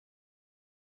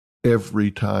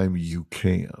every time you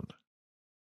can.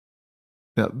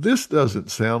 Now, this doesn't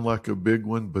sound like a big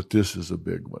one, but this is a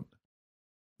big one.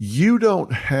 You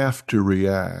don't have to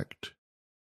react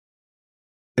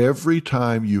every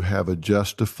time you have a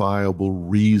justifiable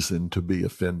reason to be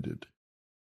offended.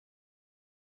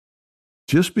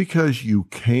 Just because you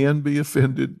can be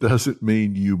offended doesn't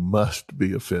mean you must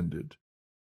be offended.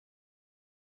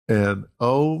 And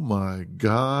oh my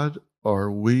God,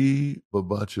 are we a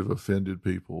bunch of offended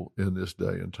people in this day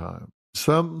and time?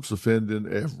 Some's offending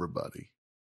everybody.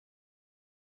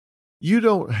 You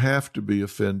don't have to be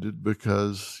offended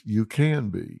because you can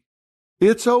be.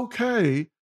 It's okay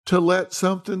to let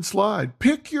something slide.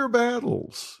 Pick your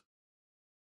battles.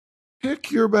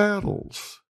 Pick your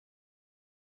battles.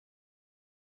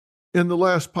 In the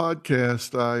last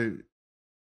podcast, I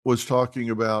was talking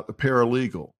about a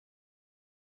paralegal.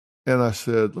 And I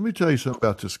said, let me tell you something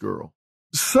about this girl.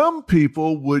 Some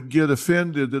people would get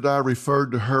offended that I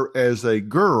referred to her as a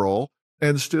girl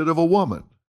instead of a woman.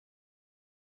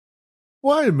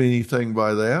 Well, I didn't mean anything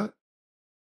by that.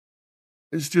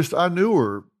 It's just, I knew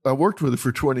her. I worked with her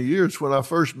for 20 years. When I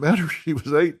first met her, she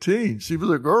was 18. She was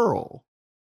a girl.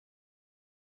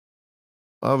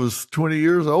 I was 20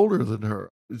 years older than her.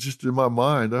 It's just in my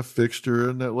mind, I fixed her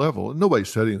in that level. And nobody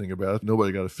said anything about it.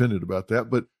 Nobody got offended about that.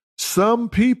 But some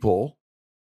people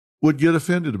would get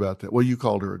offended about that. Well, you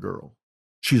called her a girl.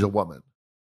 She's a woman.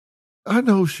 I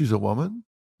know she's a woman.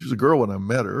 She was a girl when I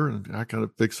met her, and I kind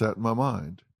of fixed that in my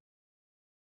mind.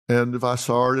 And if I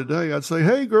saw her today, I'd say,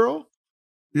 hey, girl.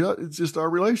 Yeah, it's just our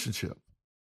relationship.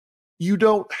 You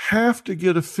don't have to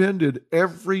get offended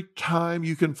every time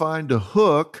you can find a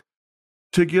hook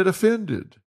to get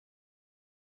offended.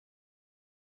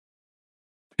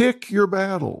 Pick your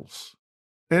battles.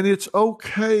 And it's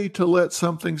okay to let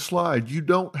something slide. You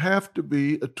don't have to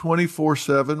be a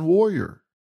 24/7 warrior.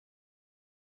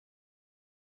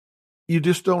 You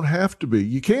just don't have to be.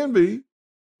 You can be.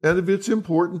 And if it's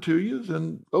important to you,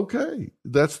 then okay.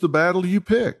 That's the battle you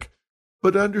pick.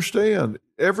 But understand,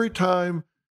 every time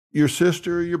your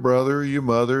sister, your brother, your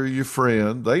mother, your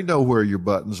friend, they know where your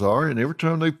buttons are. And every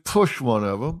time they push one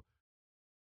of them,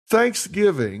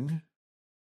 Thanksgiving,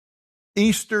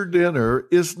 Easter dinner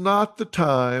is not the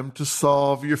time to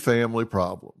solve your family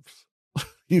problems.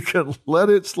 You can let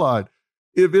it slide.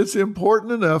 If it's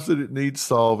important enough that it needs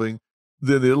solving,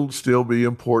 then it'll still be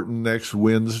important next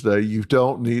Wednesday. You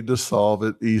don't need to solve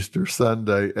it Easter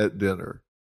Sunday at dinner.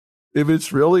 If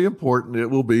it's really important, it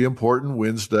will be important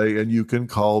Wednesday, and you can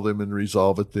call them and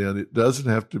resolve it then. It doesn't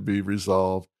have to be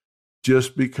resolved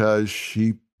just because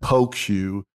she pokes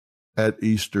you at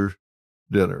Easter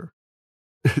dinner.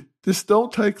 Just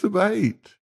don't take the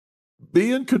bait.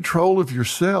 Be in control of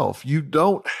yourself. You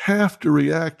don't have to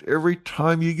react every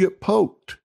time you get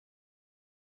poked.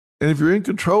 And if you're in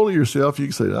control of yourself, you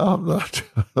can say, no, I'm not.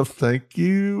 Thank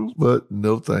you, but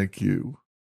no thank you.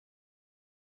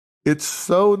 It's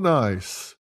so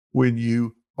nice when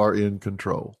you are in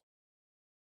control.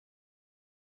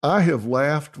 I have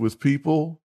laughed with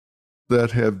people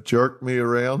that have jerked me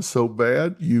around so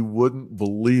bad you wouldn't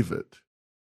believe it.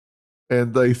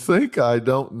 And they think I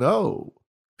don't know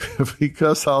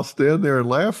because I'll stand there and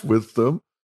laugh with them,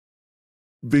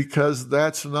 because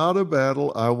that's not a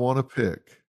battle I want to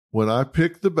pick. When I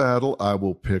pick the battle, I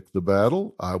will pick the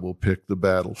battle. I will pick the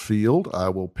battlefield. I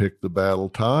will pick the battle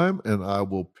time, and I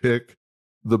will pick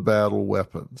the battle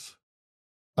weapons.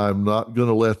 I'm not going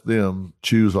to let them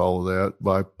choose all of that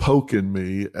by poking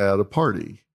me at a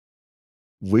party.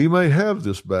 We may have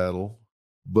this battle,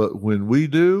 but when we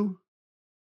do,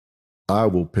 I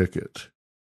will pick it.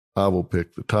 I will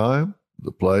pick the time,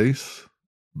 the place,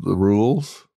 the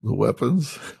rules, the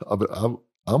weapons. I'm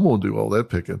going to do all that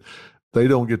picking. They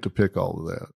don't get to pick all of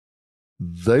that.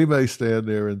 They may stand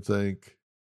there and think,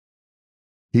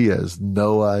 he has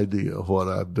no idea what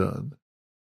I've done.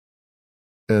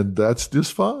 And that's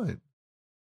just fine.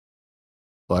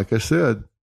 Like I said,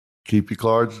 keep your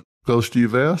cards close to your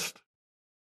vest.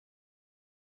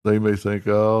 They may think,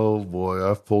 oh boy,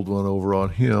 I've pulled one over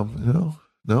on him.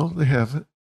 No, they haven't.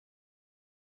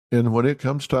 And when it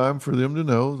comes time for them to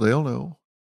know, they'll know.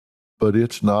 But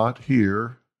it's not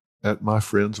here at my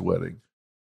friend's wedding.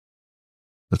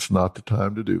 It's not the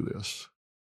time to do this.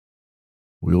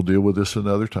 We'll deal with this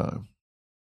another time,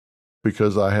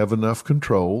 because I have enough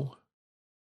control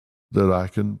that I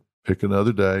can pick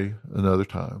another day, another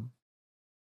time,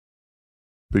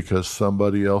 because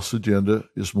somebody else's agenda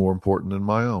is more important than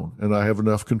my own. And I have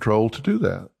enough control to do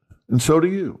that. And so do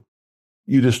you.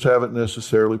 You just haven't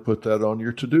necessarily put that on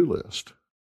your to-do list.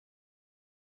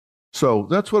 So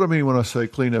that's what I mean when I say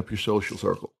clean up your social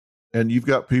circle. And you've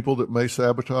got people that may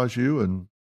sabotage you. And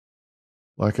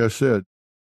like I said,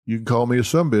 you can call me a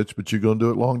sumbitch, but you're going to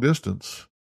do it long distance.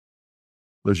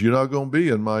 Because you're not going to be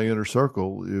in my inner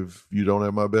circle if you don't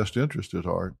have my best interest at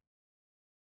heart.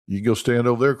 You can go stand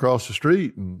over there across the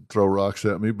street and throw rocks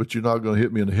at me, but you're not going to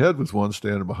hit me in the head with one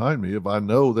standing behind me. If I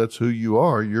know that's who you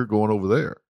are, you're going over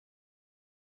there.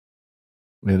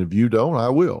 And if you don't, I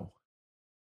will.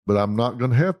 But I'm not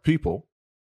going to have people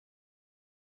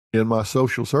in my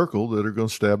social circle that are going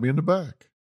to stab me in the back.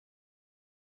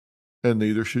 And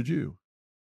neither should you.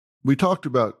 We talked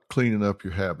about cleaning up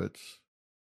your habits.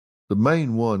 The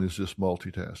main one is just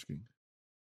multitasking.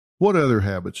 What other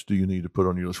habits do you need to put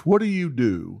on your list? What do you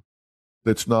do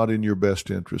that's not in your best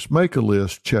interest? Make a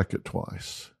list, check it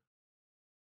twice.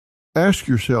 Ask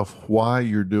yourself why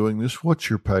you're doing this. What's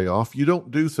your payoff? You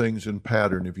don't do things in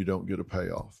pattern if you don't get a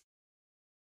payoff.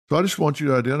 So I just want you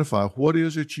to identify what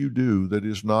is it you do that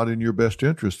is not in your best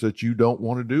interest, that you don't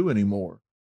want to do anymore.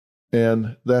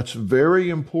 And that's very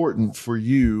important for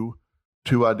you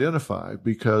to identify,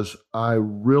 because I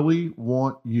really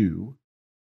want you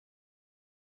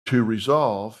to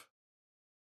resolve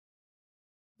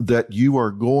that you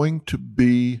are going to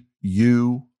be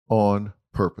you on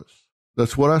purpose.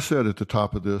 That's what I said at the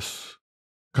top of this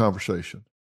conversation.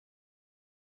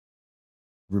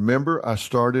 Remember, I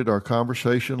started our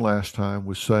conversation last time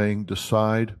with saying,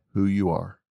 decide who you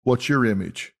are. What's your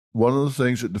image? One of the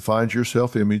things that defines your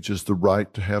self-image is the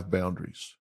right to have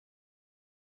boundaries.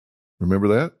 Remember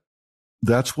that?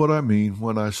 That's what I mean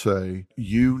when I say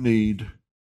you need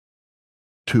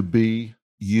to be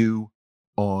you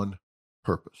on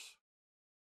purpose.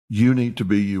 You need to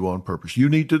be you on purpose. You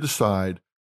need to decide,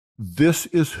 this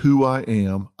is who I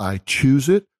am. I choose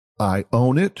it. I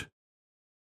own it.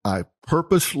 I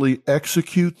purposely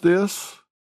execute this.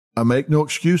 I make no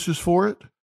excuses for it.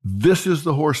 This is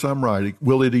the horse I'm riding.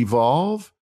 Will it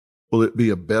evolve? Will it be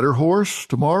a better horse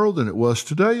tomorrow than it was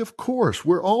today? Of course.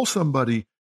 We're all somebody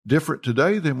different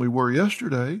today than we were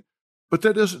yesterday, but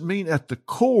that doesn't mean at the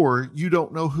core you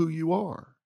don't know who you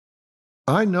are.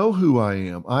 I know who I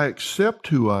am. I accept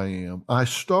who I am. I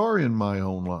star in my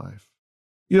own life.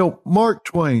 You know, Mark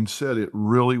Twain said it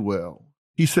really well.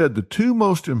 He said, the two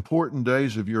most important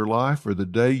days of your life are the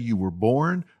day you were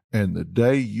born and the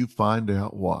day you find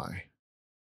out why.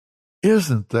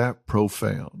 Isn't that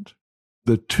profound?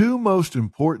 The two most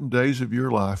important days of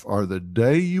your life are the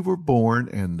day you were born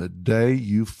and the day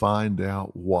you find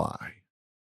out why.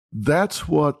 That's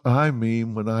what I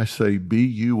mean when I say be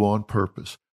you on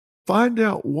purpose. Find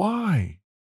out why.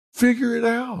 Figure it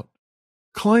out.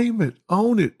 Claim it.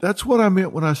 Own it. That's what I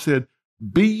meant when I said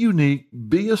be unique,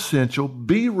 be essential,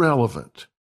 be relevant.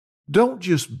 Don't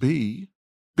just be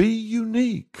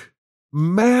unique.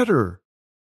 Matter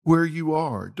where you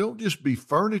are. Don't just be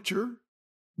furniture.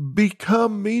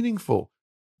 Become meaningful.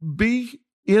 Be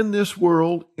in this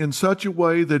world in such a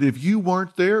way that if you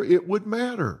weren't there, it would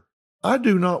matter. I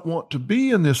do not want to be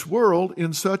in this world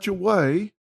in such a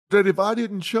way that if I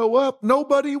didn't show up,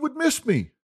 nobody would miss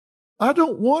me. I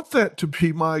don't want that to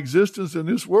be my existence in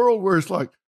this world where it's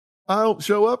like, I don't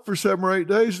show up for 7 or 8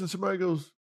 days and somebody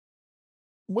goes,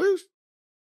 where's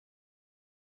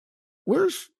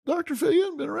Dr. Phil? You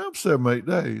haven't been around for 7 or 8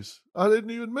 days. I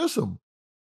didn't even miss him.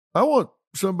 I want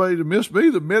somebody to miss me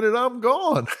the minute I'm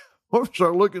gone. I'm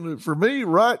start looking for me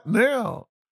right now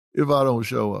if I don't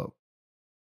show up.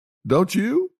 Don't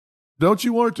you? Don't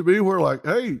you want it to be where like,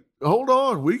 hey, hold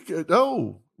on, we can't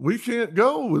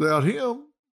go without him.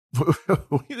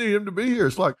 We need him to be here.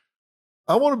 It's like,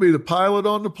 I want to be the pilot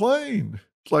on the plane.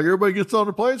 It's like everybody gets on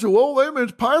the plane and says, whoa, wait a minute,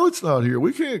 the pilot's not here.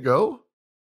 We can't go.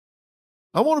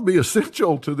 I want to be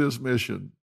essential to this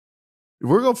mission. If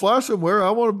we're going to fly somewhere,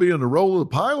 I want to be in the role of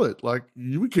the pilot. Like,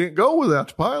 we can't go without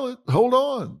the pilot. Hold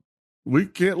on. We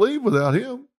can't leave without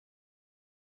him.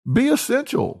 Be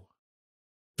essential.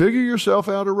 Figure yourself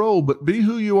out a role, but be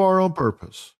who you are on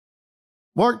purpose.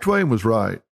 Mark Twain was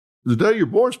right. The day you're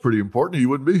born is pretty important, or you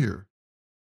wouldn't be here.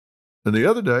 And the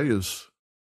other day is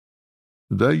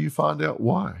the day you find out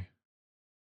why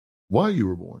you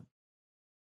were born.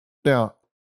 Now,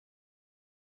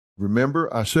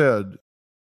 remember I said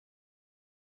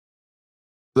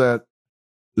that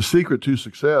the secret to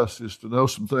success is to know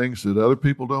some things that other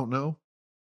people don't know.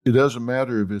 It doesn't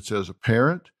matter if it's as a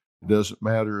parent. It doesn't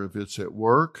matter if it's at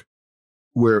work.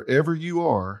 Wherever you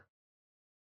are,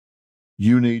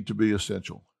 you need to be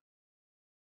essential.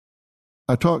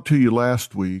 I talked to you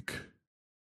last week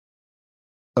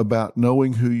about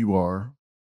knowing who you are,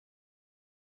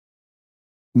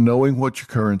 knowing what your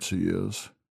currency is,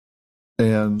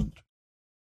 and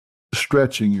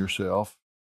stretching yourself.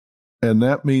 And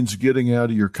that means getting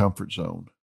out of your comfort zone.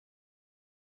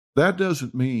 That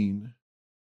doesn't mean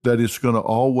that it's going to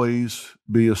always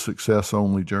be a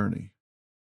success-only journey.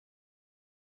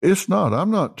 It's not. I'm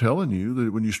not telling you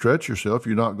that when you stretch yourself,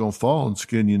 you're not going to fall and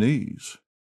skin your knees,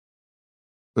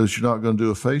 because you're not going to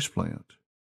do a face plant.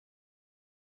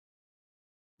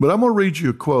 But I'm going to read you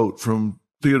a quote from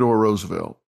Theodore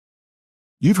Roosevelt.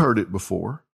 You've heard it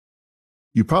before.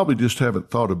 You probably just haven't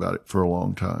thought about it for a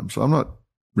long time. So I'm not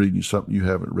reading you something you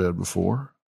haven't read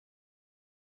before.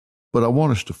 But I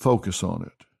want us to focus on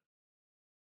it.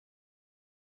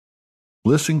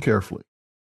 Listen carefully.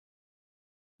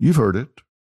 You've heard it.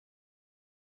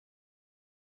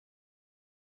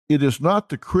 It is not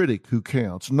the critic who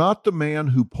counts, not the man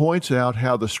who points out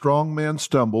how the strong man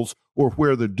stumbles or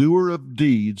where the doer of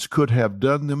deeds could have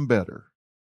done them better.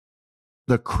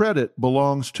 The credit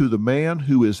belongs to the man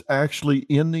who is actually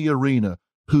in the arena,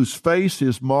 whose face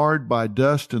is marred by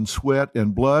dust and sweat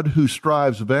and blood, who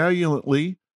strives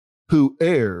valiantly, who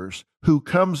errs, who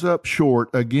comes up short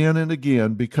again and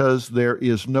again, because there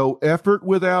is no effort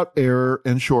without error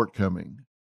and shortcoming.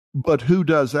 but who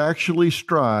does actually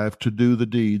strive to do the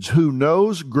deeds, who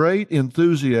knows great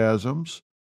enthusiasms,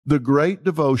 the great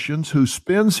devotions, who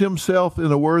spends himself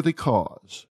in a worthy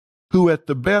cause, who at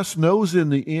the best knows in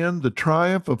the end the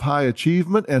triumph of high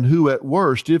achievement, and who at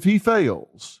worst, if he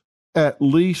fails, at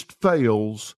least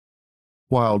fails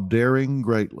while daring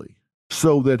greatly,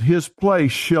 so that his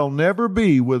place shall never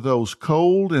be with those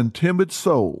cold and timid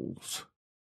souls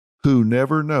who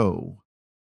never know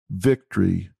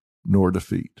victory nor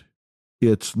defeat.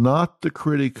 It's not the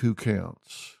critic who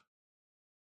counts,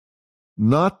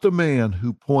 not the man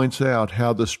who points out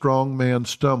how the strong man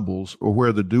stumbles or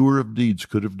where the doer of deeds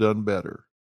could have done better.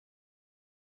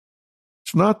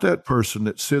 It's not that person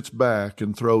that sits back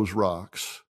and throws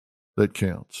rocks that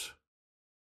counts.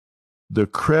 The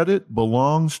credit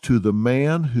belongs to the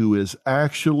man who is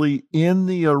actually in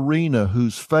the arena,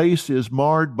 whose face is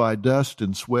marred by dust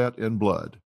and sweat and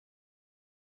blood.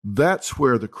 That's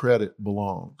where the credit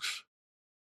belongs.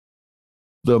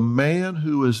 The man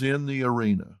who is in the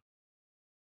arena.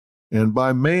 And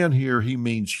by man here, he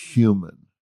means human,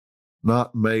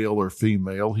 not male or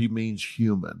female. He means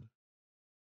human.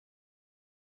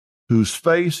 Whose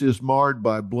face is marred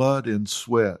by blood and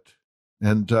sweat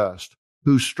and dust,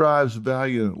 who strives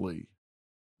valiantly,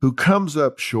 who comes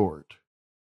up short,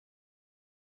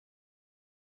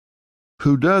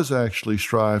 who does actually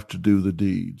strive to do the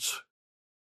deeds.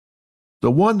 The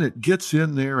one that gets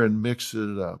in there and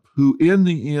mixes it up, who in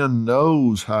the end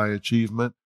knows high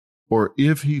achievement, or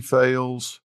if he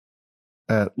fails,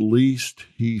 at least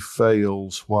he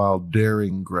fails while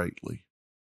daring greatly.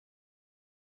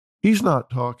 He's not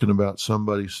talking about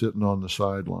somebody sitting on the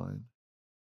sideline.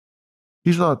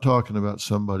 He's not talking about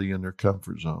somebody in their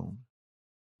comfort zone.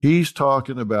 He's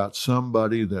talking about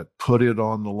somebody that put it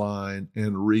on the line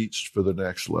and reached for the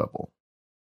next level.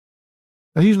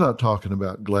 Now, he's not talking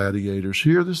about gladiators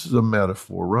here. This is a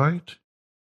metaphor, right?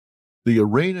 The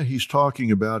arena he's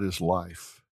talking about is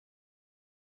life.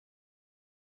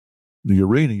 The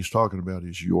arena he's talking about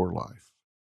is your life.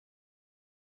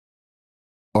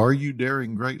 Are you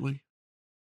daring greatly?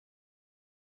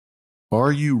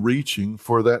 Are you reaching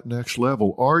for that next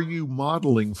level? Are you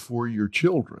modeling for your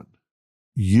children?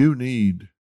 You need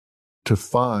to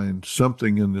find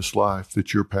something in this life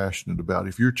that you're passionate about.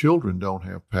 If your children don't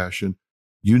have passion,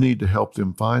 you need to help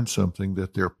them find something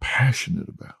that they're passionate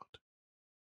about.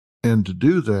 And to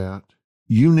do that,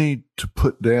 you need to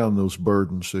put down those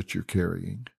burdens that you're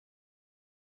carrying.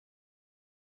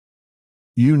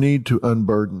 You need to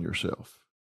unburden yourself.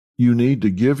 You need to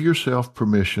give yourself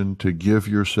permission to give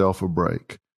yourself a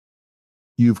break.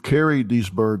 You've carried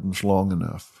these burdens long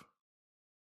enough.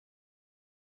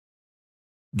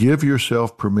 Give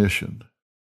yourself permission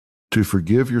to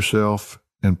forgive yourself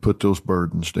and put those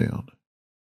burdens down.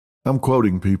 I'm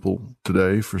quoting people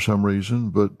today for some reason,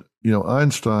 but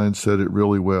Einstein said it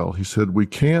really well. He said, we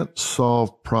can't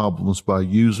solve problems by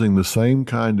using the same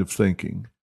kind of thinking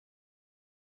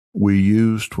we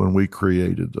used when we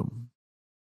created them.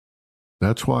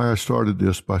 That's why I started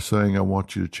this by saying I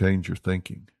want you to change your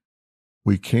thinking.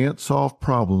 We can't solve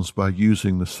problems by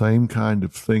using the same kind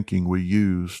of thinking we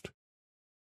used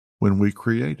when we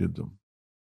created them.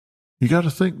 You got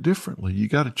to think differently. You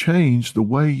got to change the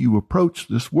way you approach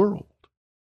this world.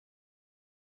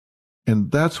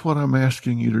 And that's what I'm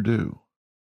asking you to do.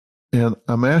 And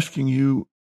I'm asking you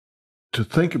to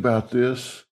think about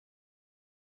this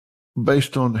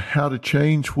based on how to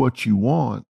change what you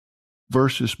want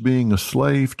versus being a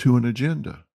slave to an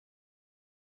agenda.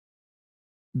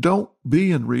 Don't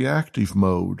be in reactive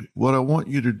mode. What I want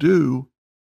you to do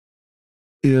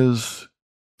is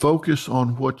focus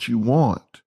on what you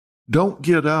want. Don't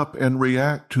get up and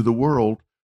react to the world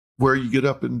where you get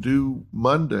up and do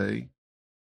Monday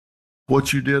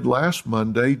what you did last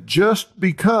Monday just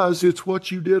because it's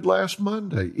what you did last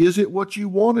Monday. Is it what you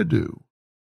want to do?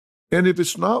 And if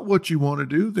it's not what you want to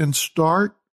do, then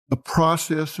start a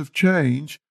process of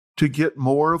change to get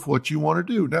more of what you want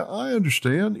to do. Now, I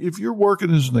understand if you're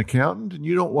working as an accountant and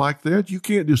you don't like that, you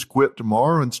can't just quit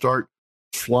tomorrow and start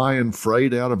flying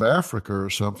freight out of Africa or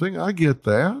something. I get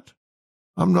that.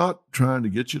 I'm not trying to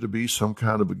get you to be some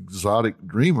kind of exotic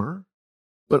dreamer,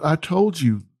 but I told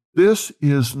you this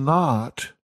is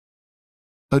not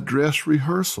a dress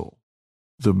rehearsal.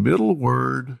 The middle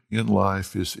word in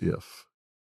life is if.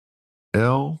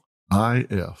 L-I-F-E.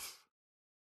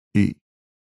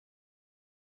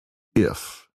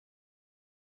 If.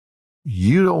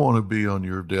 You don't want to be on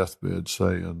your deathbed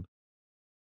saying,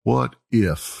 what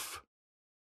if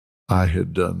I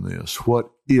had done this?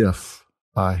 What if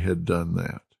I had done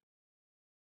that?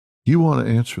 You want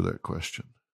to answer that question.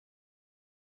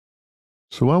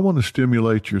 So I want to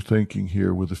stimulate your thinking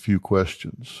here with a few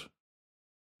questions.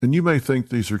 And you may think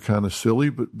these are kind of silly,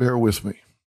 but bear with me.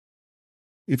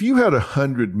 If you had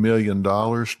 $100 million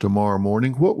tomorrow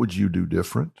morning, what would you do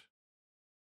different?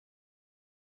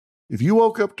 If you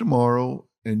woke up tomorrow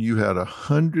and you had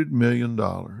 $100 million,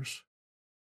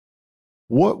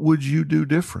 what would you do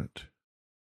different?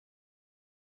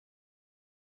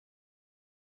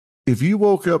 If you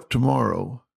woke up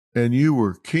tomorrow and you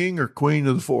were king or queen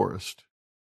of the forest,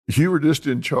 you were just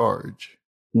in charge,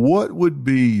 what would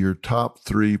be your top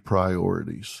 3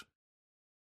 priorities?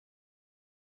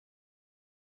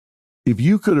 If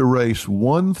you could erase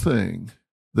one thing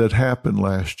that happened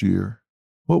last year,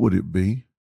 what would it be?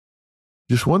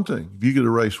 Just one thing. If you could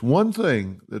erase one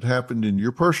thing that happened in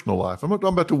your personal life, I'm not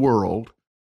talking about the world.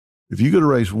 If you could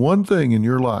erase one thing in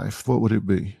your life, what would it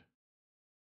be?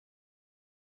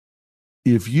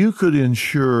 If you could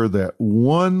ensure that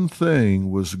one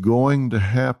thing was going to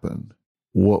happen,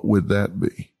 what would that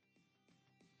be?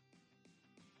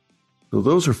 So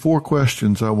those are 4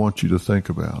 questions I want you to think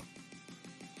about.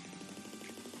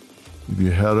 If you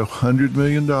had $100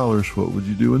 million, what would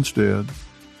you do instead?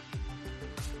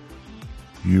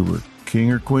 If you were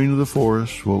king or queen of the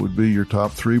forest, what would be your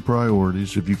top 3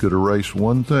 priorities? If you could erase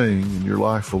one thing in your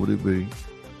life, what would it be?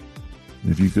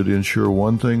 If you could ensure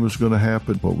one thing was going to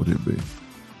happen, what would it be?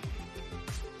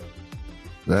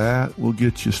 That will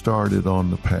get you started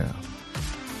on the path.